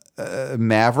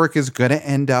 Maverick is going to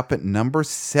end up at number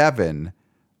 7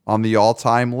 on the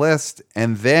all-time list.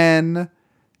 And then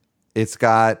it's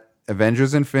got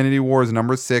Avengers Infinity War is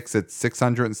number 6 at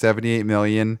 $678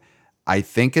 million. I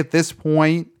think at this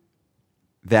point,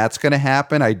 that's going to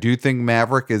happen. I do think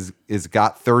Maverick is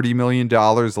got $30 million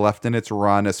left in its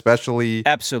run, especially.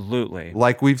 Absolutely.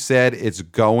 Like we've said, it's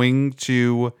going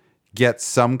to get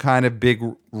some kind of big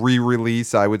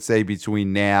re-release, I would say,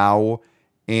 between now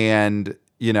and,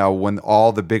 when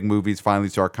all the big movies finally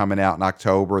start coming out in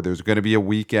October. There's going to be a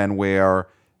weekend where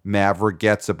Maverick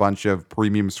gets a bunch of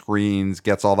premium screens,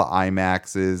 gets all the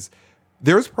IMAXs.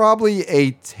 There's probably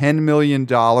a $10 million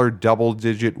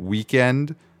double-digit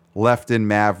weekend left in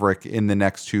Maverick in the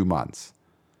next 2 months.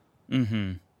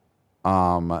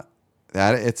 Mm-hmm.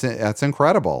 That's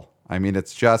incredible. I mean,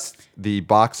 it's just the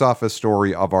box office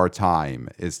story of our time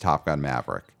is Top Gun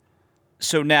Maverick.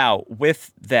 So now,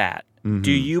 with that,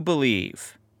 do you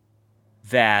believe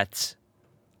that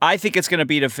I think it's going to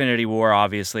beat Infinity War,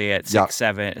 obviously, at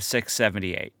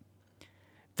 678.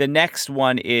 The next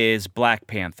one is Black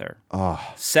Panther,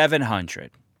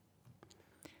 700.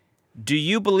 Do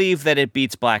you believe that it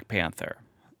beats Black Panther?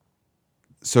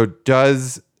 So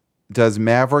does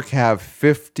Maverick have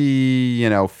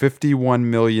 $51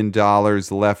 million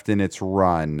left in its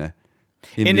run?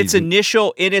 In its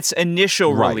initial release,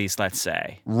 let's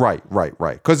say. Right.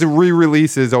 Because it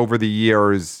re-releases over the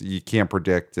years, you can't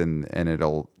predict, and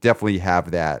it'll definitely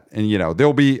have that. And,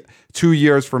 there'll be 2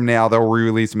 years from now, they'll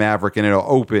re-release Maverick, and it'll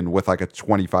open with like a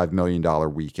 $25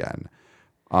 million weekend.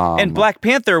 And Black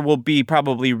Panther will be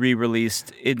probably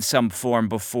re-released in some form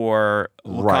before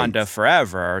Wakanda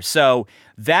Forever. So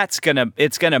that's gonna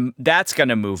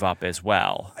move up as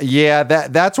well. Yeah,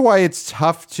 that's why it's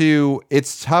tough to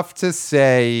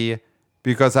say,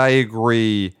 because I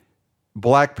agree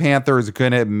Black Panther is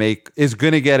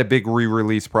gonna get a big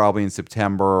re-release probably in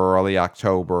September or early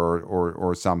October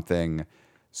or something.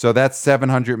 So that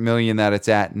 700 million that it's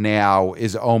at now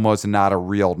is almost not a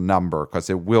real number because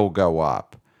it will go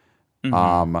up.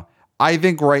 Mm-hmm. I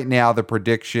think right now the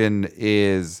prediction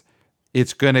is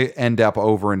it's going to end up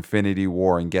over Infinity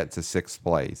War and get to 6th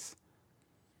place.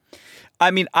 I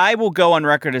mean, I will go on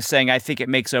record as saying I think it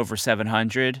makes over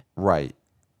 700. Right.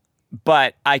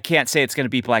 But I can't say it's going to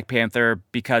be Black Panther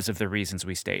because of the reasons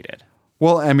we stated.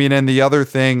 Well, I mean, and the other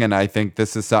thing, and I think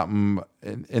this is something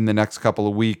in the next couple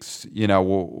of weeks,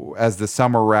 as the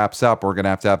summer wraps up, we're going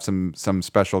to have some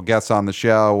special guests on the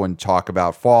show and talk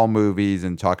about fall movies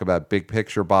and talk about big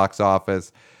picture box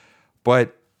office.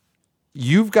 But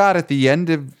you've got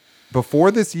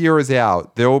before this year is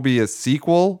out, there will be a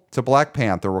sequel to Black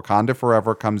Panther. Wakanda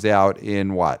Forever comes out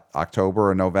in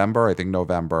October or November? I think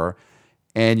November.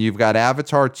 And you've got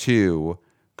Avatar 2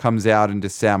 comes out in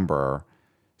December.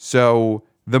 So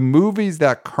the movies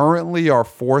that currently are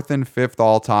 4th and 5th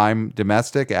all-time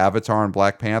domestic, Avatar and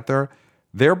Black Panther,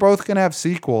 they're both going to have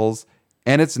sequels,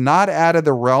 and it's not out of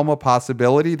the realm of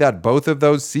possibility that both of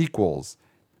those sequels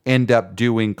end up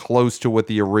doing close to what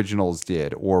the originals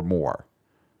did or more.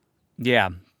 Yeah.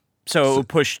 So it will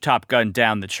push Top Gun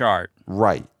down the chart.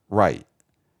 Right.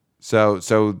 So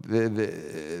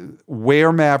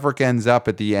where Maverick ends up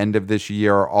at the end of this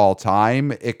year all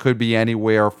time, it could be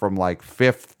anywhere from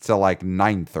 5th to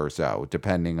 9th or so,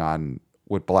 depending on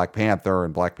what Black Panther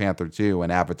and Black Panther 2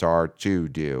 and Avatar 2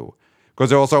 do.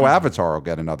 Because also Avatar will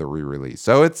get another re-release.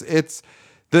 So it's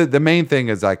the main thing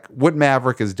is what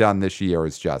Maverick has done this year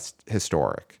is just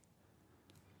historic.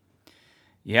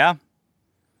 Yeah.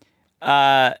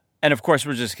 And of course,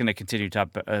 we're just going to continue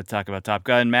to talk about Top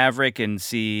Gun Maverick and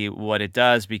see what it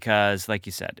does because, like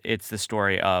you said, it's the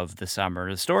story of the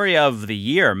summer, the story of the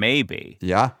year, maybe.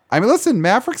 Yeah. I mean, listen,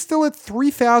 Maverick's still at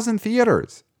 3,000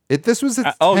 theaters. This was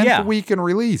its 10th week in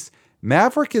release.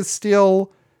 Maverick is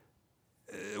still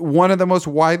one of the most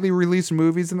widely released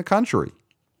movies in the country.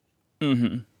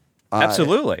 Mm-hmm.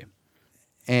 Absolutely.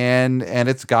 And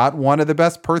it's got one of the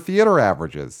best per theater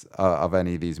averages of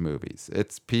any of these movies.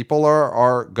 It's people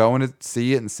are going to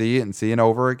see it and see it and see it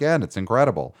over again. It's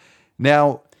incredible.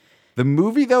 Now, The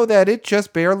movie, though, that it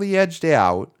just barely edged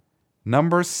out,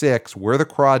 number 6, Where the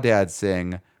Crawdads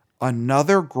Sing,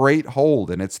 another great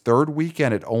hold. In its third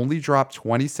weekend, it only dropped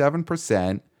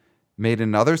 27%, made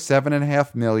another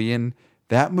 $7.5 million.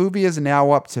 That movie is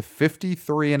now up to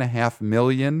 $53.5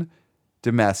 million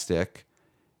domestic.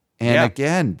 And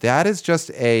again, that is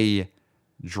just a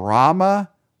drama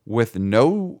with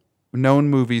no known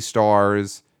movie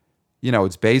stars. You know,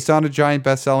 it's based on a giant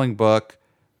best-selling book,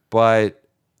 but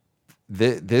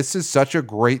this is such a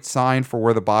great sign for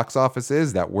where the box office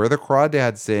is, that Where the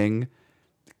Crawdads Sing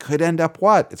could end up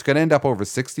what? It's going to end up over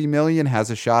 60 million,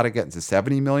 has a shot at getting to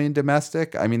 70 million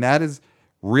domestic. I mean, that is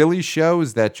really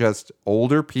shows that just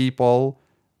older people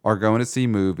are going to see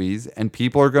movies, and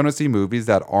people are going to see movies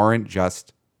that aren't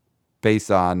just based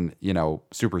on, you know,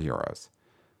 superheroes.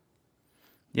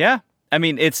 Yeah. I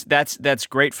mean, that's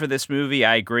great for this movie.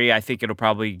 I agree. I think it'll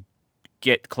probably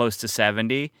get close to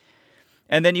 70.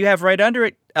 And then you have right under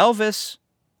it, Elvis,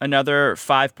 another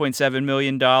 $5.7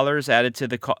 million added to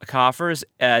the coffers,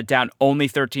 down only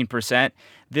 13%.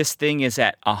 This thing is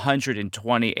at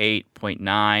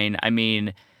 128.9. I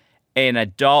mean, an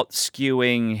adult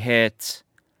skewing hit.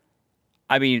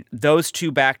 I mean, those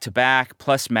two back-to-back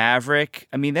plus Maverick.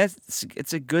 I mean,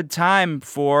 it's a good time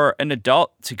for an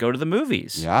adult to go to the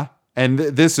movies. Yeah. And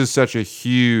this is such a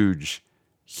huge,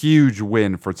 huge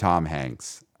win for Tom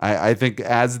Hanks. I think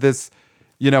as this,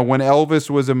 you know, when Elvis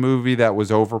was a movie that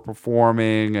was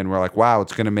overperforming and we're like, wow,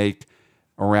 it's going to make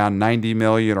around 90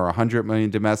 million or 100 million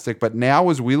domestic. But now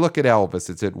as we look at Elvis,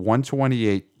 it's at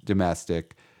 128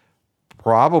 domestic,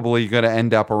 probably going to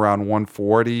end up around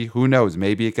 140. Who knows?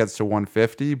 Maybe it gets to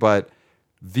 150. But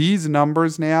these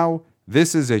numbers now,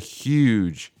 this is a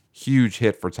huge, huge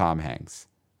hit for Tom Hanks.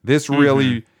 This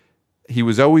really, he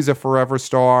was always a forever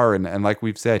star. And like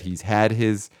we've said, he's had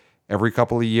his, every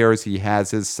couple of years, he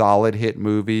has his solid hit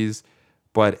movies.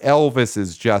 But Elvis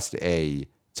is just a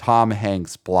Tom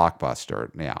Hanks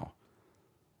blockbuster now.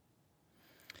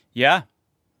 Yeah,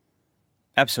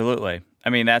 absolutely. I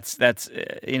mean, that's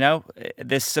you know,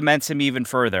 this cements him even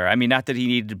further. I mean, not that he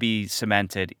needed to be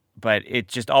cemented, but it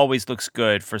just always looks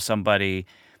good for somebody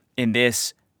in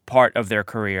this part of their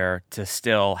career to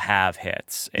still have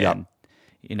hits. And,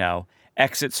 you know,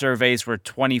 exit surveys where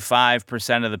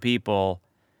 25% of the people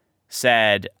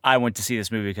said, I went to see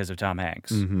this movie because of Tom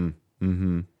Hanks.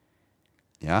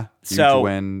 Yeah, huge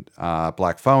win.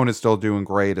 Black Phone is still doing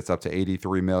great. It's up to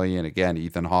 83 million. Again,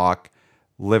 Ethan Hawke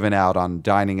dining out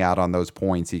on those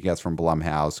points he gets from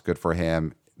Blumhouse. Good for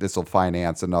him. This will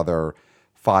finance another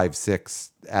 5-6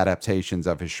 adaptations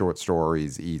of his short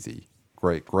stories. Easy.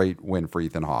 Great win for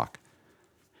Ethan Hawke.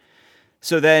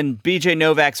 So then BJ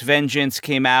Novak's Vengeance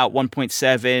came out,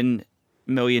 $1.7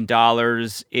 million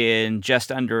in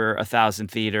just under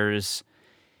 1,000 theaters.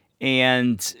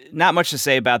 And not much to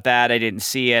say about that. I didn't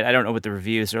see it. I don't know what the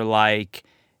reviews are like.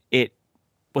 It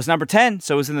was number 10,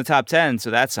 so it was in the top 10,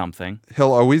 so that's something.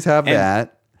 He'll always have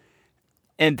that.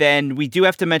 And then we do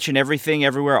have to mention Everything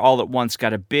Everywhere All at Once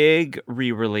got a big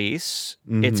re-release.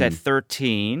 It's at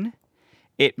 13.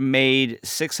 It made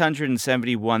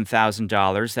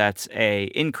 $671,000. That's a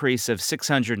increase of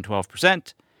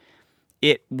 612%.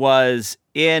 It was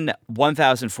in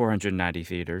 1,490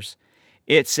 theaters.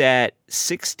 It's at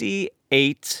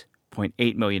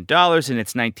 $68.8 million in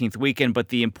its 19th weekend. But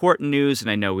the important news, and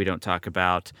I know we don't talk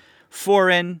about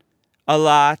foreign a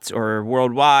lot or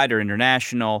worldwide or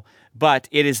international, but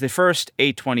it is the first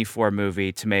A24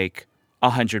 movie to make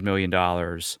 $100 million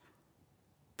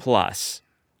plus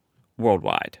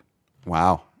worldwide.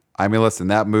 Wow. I mean, listen,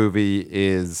 that movie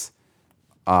is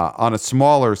on a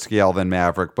smaller scale than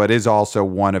Maverick, but is also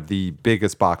one of the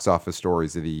biggest box office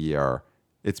stories of the year.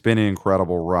 It's been an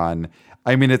incredible run.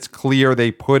 I mean, it's clear they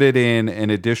put it in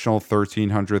an additional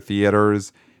 1,300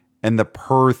 theaters, and the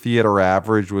per theater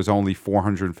average was only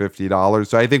 $450.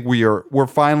 So I think we're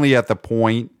finally at the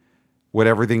point with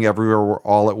Everything Everywhere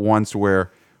All at Once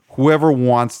where whoever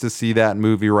wants to see that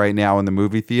movie right now in the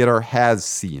movie theater has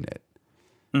seen it.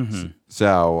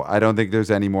 So I don't think there's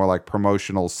any more like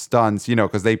promotional stunts, you know,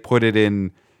 because they put it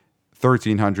in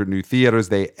 1,300 new theaters.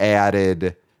 They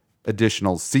added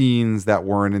additional scenes that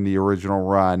weren't in the original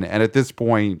run. And at this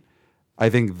point, I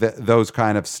think those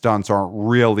kind of stunts aren't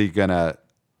really going to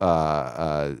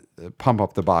pump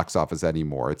up the box office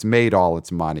anymore. It's made all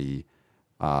its money.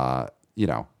 You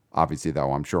know, obviously,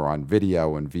 though, I'm sure on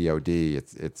video and VOD,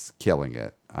 it's killing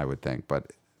it, I would think.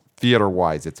 But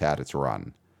theater-wise, it's had its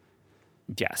run.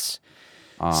 Yes.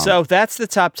 So that's the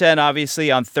top 10.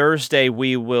 Obviously, on Thursday,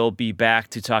 we will be back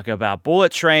to talk about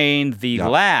Bullet Train, the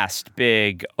last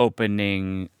big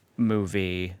opening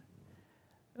movie.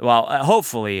 Well,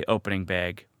 hopefully opening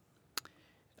big.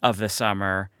 of the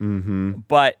summer.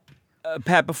 But,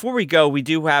 Pat, before we go, we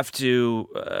do have to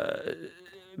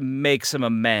make some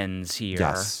amends here.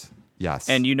 Yes.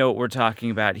 And you know what we're talking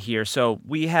about here. So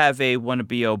we have a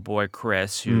wannabe boy,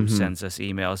 Chris, who sends us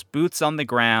emails. Boots on the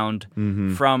ground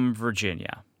from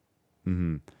Virginia.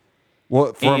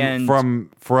 Well,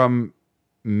 from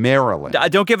Maryland.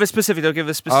 Don't give a specific.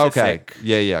 Okay.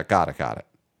 Yeah. Got it.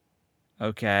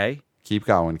 Okay. Keep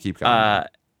going.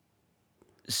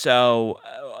 So,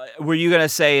 were you gonna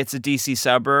say it's a DC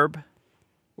suburb?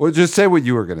 Well, just say what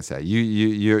you were gonna say.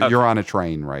 You're on a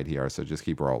train right here, so just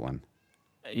keep rolling.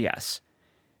 Yes.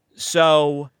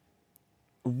 So,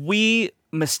 we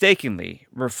mistakenly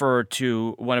referred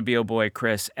to wannabe boy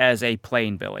Chris as a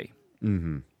plain Billy.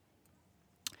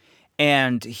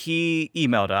 And he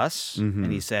emailed us,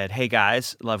 and he said, "Hey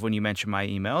guys, love when you mention my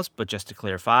emails, but just to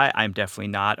clarify, I'm definitely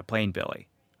not a plain Billy,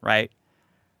 right?"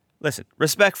 Listen,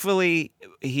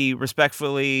 he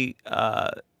respectfully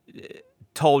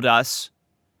told us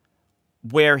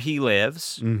where he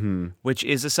lives, which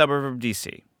is a suburb of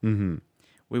D.C.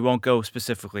 We won't go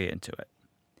specifically into it.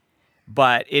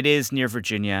 But it is near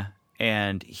Virginia,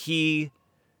 and he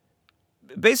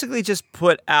basically just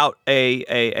put out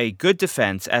a good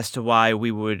defense as to why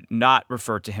we would not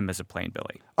refer to him as a plain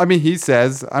Billy. I mean,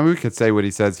 we could say what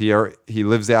he says here. He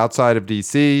lives outside of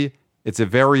D.C. It's a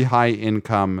very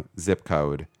high-income zip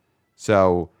code.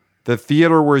 So the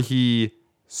theater where he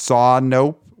saw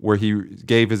Nope, where he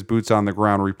gave his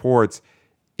boots-on-the-ground reports,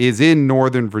 is in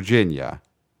Northern Virginia.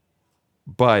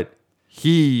 But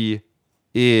he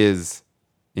is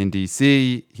in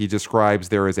D.C. He describes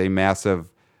there is a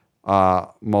massive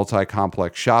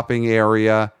multi-complex shopping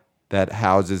area that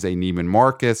houses a Neiman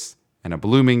Marcus and a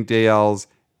Bloomingdale's,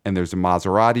 and there's a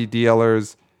Maserati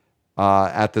dealers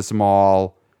at this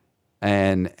mall,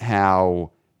 and how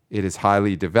it is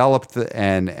highly developed,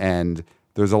 and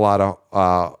there's a lot of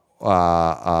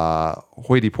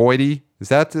hoity-toity. Is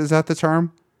that the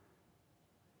term?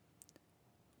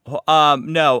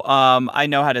 No, I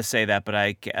know how to say that, but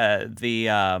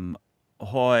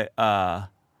hoi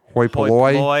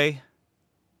polloi.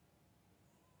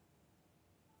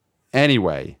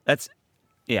 Anyway,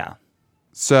 yeah.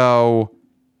 So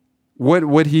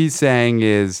what he's saying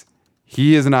is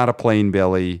he is not a plain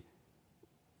Billy.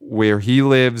 Where he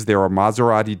lives, there are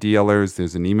Maserati dealers,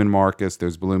 there's a Neiman Marcus,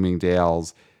 there's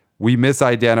Bloomingdale's. We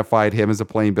misidentified him as a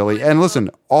plain Billy. And listen,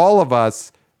 all of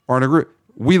us are in a group.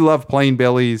 We love plain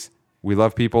Billies. We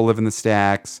love people who live in the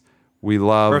stacks. We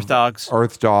love Earth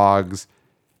dogs.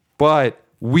 But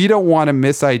we don't want to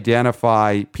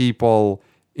misidentify people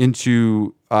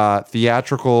into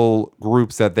theatrical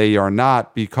groups that they are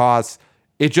not, because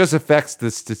it just affects the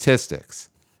statistics.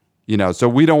 So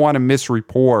we don't want to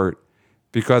misreport,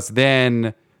 because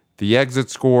then the exit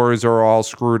scores are all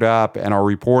screwed up and our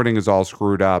reporting is all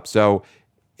screwed up. So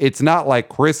it's not like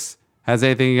Chris has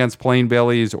anything against plain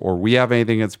Billies or we have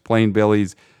anything against plain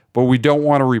Billies, but we don't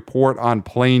want to report on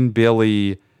plain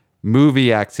Billy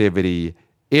movie activity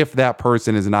if that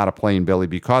person is not a plain Billy,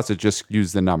 because it just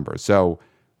skews the numbers. So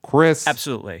Chris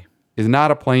absolutely is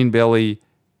not a plain Billy.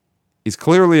 He's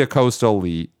clearly a coastal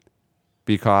elite,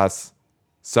 because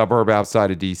suburb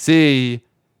outside of D.C.,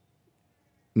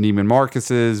 Neiman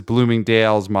Marcus's,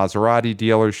 Bloomingdale's, Maserati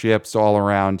dealerships all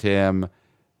around him.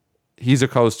 He's a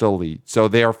coastal elite. So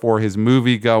therefore, his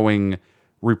movie-going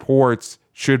reports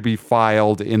should be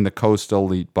filed in the coastal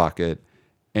elite bucket.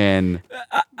 And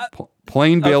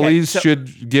plain Billies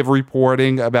should give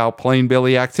reporting about plain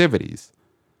Billy activities.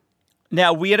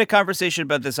 Now, we had a conversation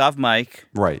about this off mic.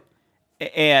 Right.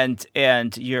 And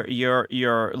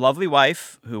your lovely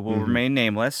wife, who will remain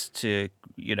nameless to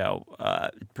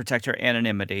protect her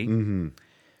anonymity,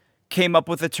 came up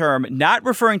with a term not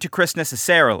referring to Chris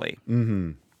necessarily,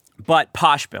 but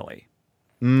posh Billy.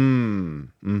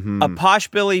 A posh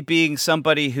Billy being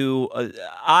somebody who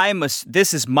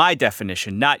this is my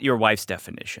definition, not your wife's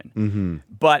definition,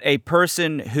 but a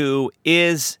person who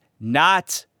is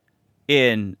not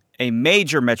in a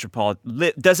major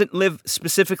metropolitan, doesn't live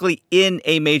specifically in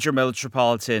a major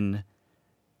metropolitan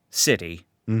city,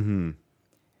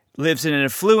 lives in an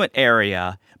affluent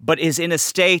area, but is in a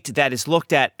state that is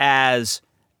looked at as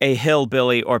a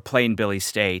hillbilly or plain Billy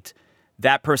state.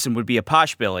 That person would be a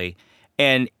posh Billy.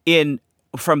 And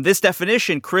from this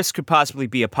definition, Chris could possibly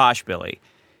be a posh Billy.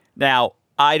 Now,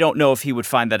 I don't know if he would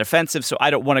find that offensive, so I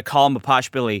don't want to call him a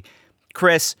posh Billy.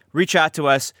 Chris, reach out to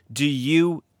us. Do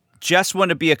you just want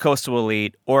to be a coastal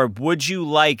elite, or would you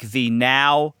like the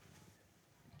now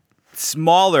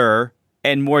smaller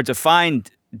and more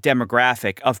defined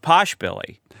demographic of posh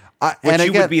Billy, which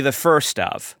you would be the first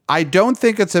of? I don't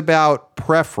think it's about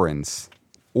preference.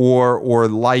 or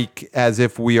like as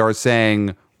if we are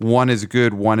saying one is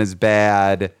good, one is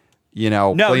bad.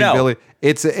 No. Billy.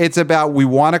 It's about we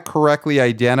want to correctly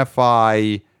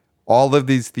identify all of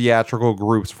these theatrical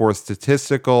groups for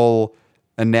statistical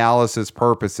analysis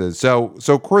purposes.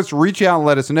 So Chris, reach out and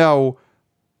let us know: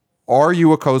 are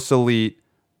you a Coastal Elite?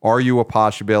 Are you a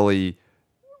Posh Billy?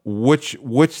 Which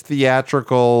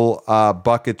theatrical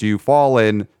bucket do you fall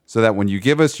in? So that when you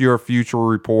give us your future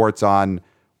reports on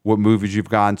what movies you've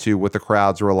gone to, what the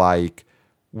crowds were like,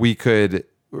 we could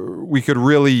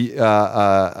really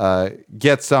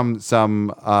get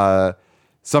something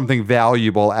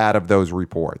valuable out of those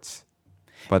reports.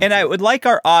 And I would like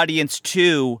our audience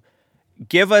to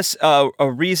give us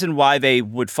a reason why they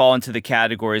would fall into the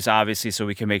categories, obviously, so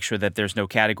we can make sure that there's no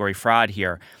category fraud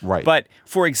here. Right. But,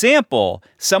 for example,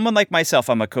 someone like myself,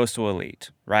 I'm a Coastal Elite,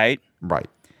 right? Right.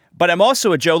 But I'm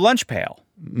also a Joe Lunchpail.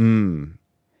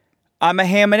 I'm a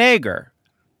ham and egger.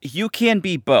 You can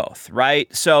be both,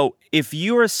 right? So if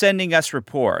you are sending us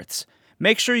reports,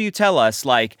 make sure you tell us,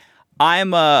 like,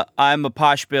 I'm a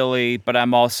Posh Billy, but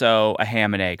I'm also a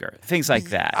ham and egger. Things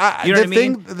like that. You know what I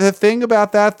mean? The thing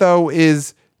about that, though,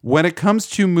 is when it comes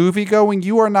to movie going,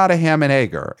 you are not a ham and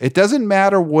egger. It doesn't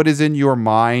matter what is in your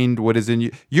mind, what is in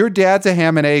you. Your dad's a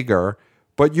ham and egger,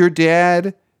 but your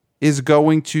dad is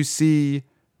going to see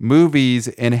movies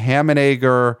in ham and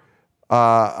egger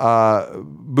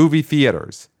movie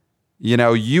theaters.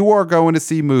 You are going to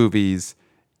see movies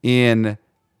in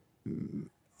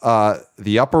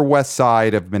the Upper West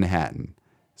Side of Manhattan.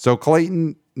 So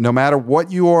Clayton, no matter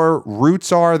what your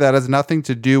roots are, that has nothing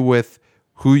to do with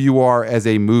who you are as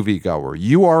a moviegoer.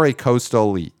 You are a Coastal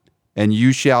Elite, and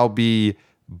you shall be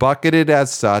bucketed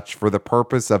as such for the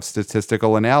purpose of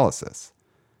statistical analysis.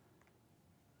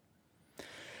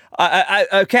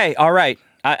 Okay, all right.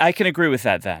 I can agree with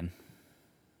that then.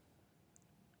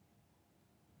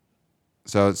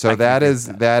 So that is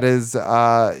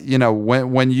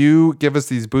when you give us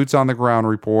these boots on the ground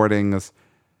reportings,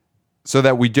 so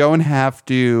that we don't have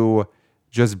to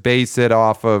just base it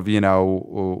off of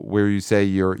where you say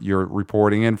you're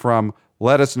reporting in from.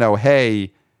 Let us know,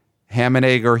 hey, ham and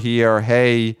egger here,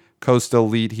 hey, Coastal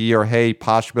Elite here, hey,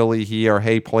 Posh Billy here,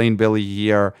 hey, Plain Billy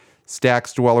here,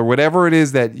 Stacks Dweller, whatever it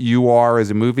is that you are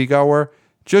as a moviegoer,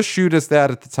 just shoot us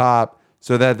that at the top.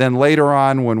 So that then later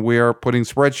on, when we're putting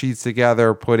spreadsheets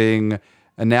together, putting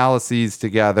analyses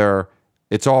together,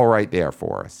 it's all right there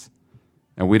for us.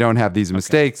 And we don't have these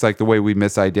mistakes like the way we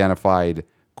misidentified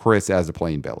Chris as a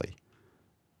Plain Billy.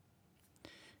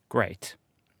 Great.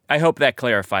 I hope that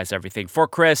clarifies everything for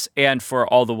Chris and for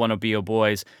all the Wanna Bo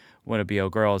boys, Wanna Bo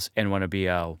girls, and Wanna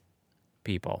Bo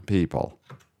people.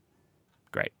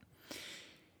 Great.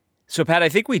 So, Pat, I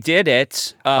think we did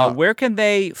it. Where can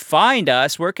they find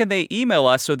us? Where can they email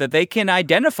us so that they can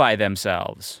identify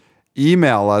themselves?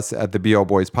 Email us at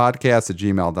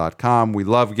theboboyspodcast@gmail.com. We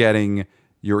love getting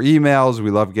your emails.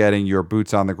 We love getting your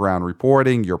boots on the ground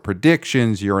reporting, your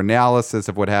predictions, your analysis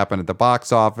of what happened at the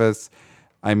box office.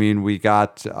 I mean, we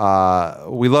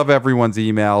love everyone's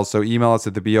emails. So email us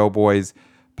at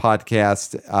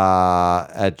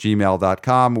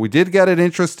theboboyspodcast@gmail.com. We did get an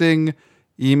interesting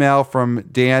email from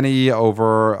Danny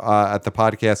over at the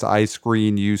podcast I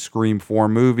Screen, You Scream 4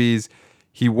 Movies.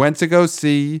 He went to go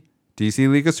see DC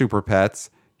League of Super Pets.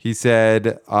 He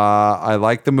said, I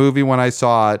liked the movie when I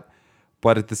saw it,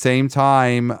 but at the same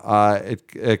time,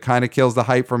 it kind of kills the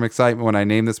hype from excitement when I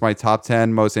named this my top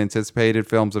 10 most anticipated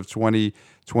films of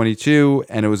 2022,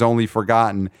 and it was only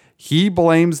forgotten. He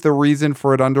blames the reason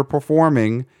for it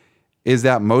underperforming is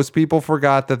that most people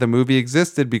forgot that the movie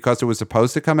existed because it was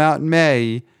supposed to come out in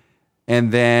May,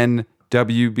 and then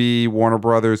WB Warner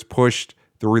Brothers pushed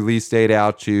the release date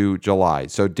out to July.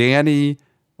 So Danny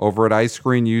over at I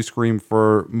Screen, You Scream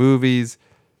for Movies,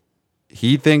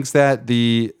 he thinks that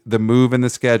the move in the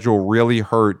schedule really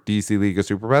hurt DC League of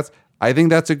Super Pets. I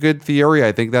think that's a good theory.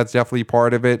 I think that's definitely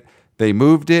part of it. They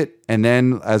moved it, and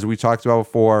then, as we talked about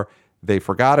before, they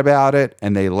forgot about it,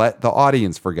 and they let the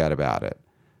audience forget about it.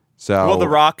 So, The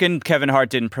Rock and Kevin Hart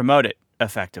didn't promote it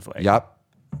effectively. Yep.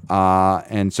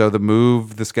 And so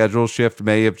the schedule shift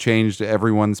may have changed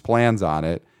everyone's plans on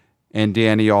it. And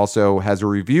Danny also has a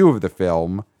review of the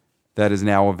film that is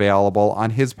now available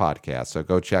on his podcast. So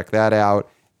go check that out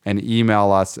and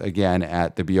email us again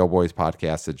at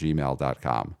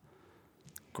theboboyspodcast@gmail.com.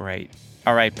 Great.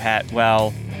 All right, Pat.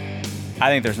 Well, I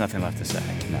think there's nothing left to say.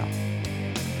 No.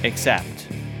 Except,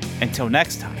 until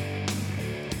next time,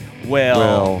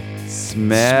 we'll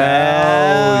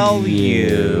smell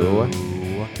you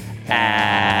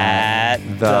at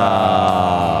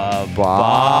the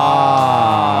bar.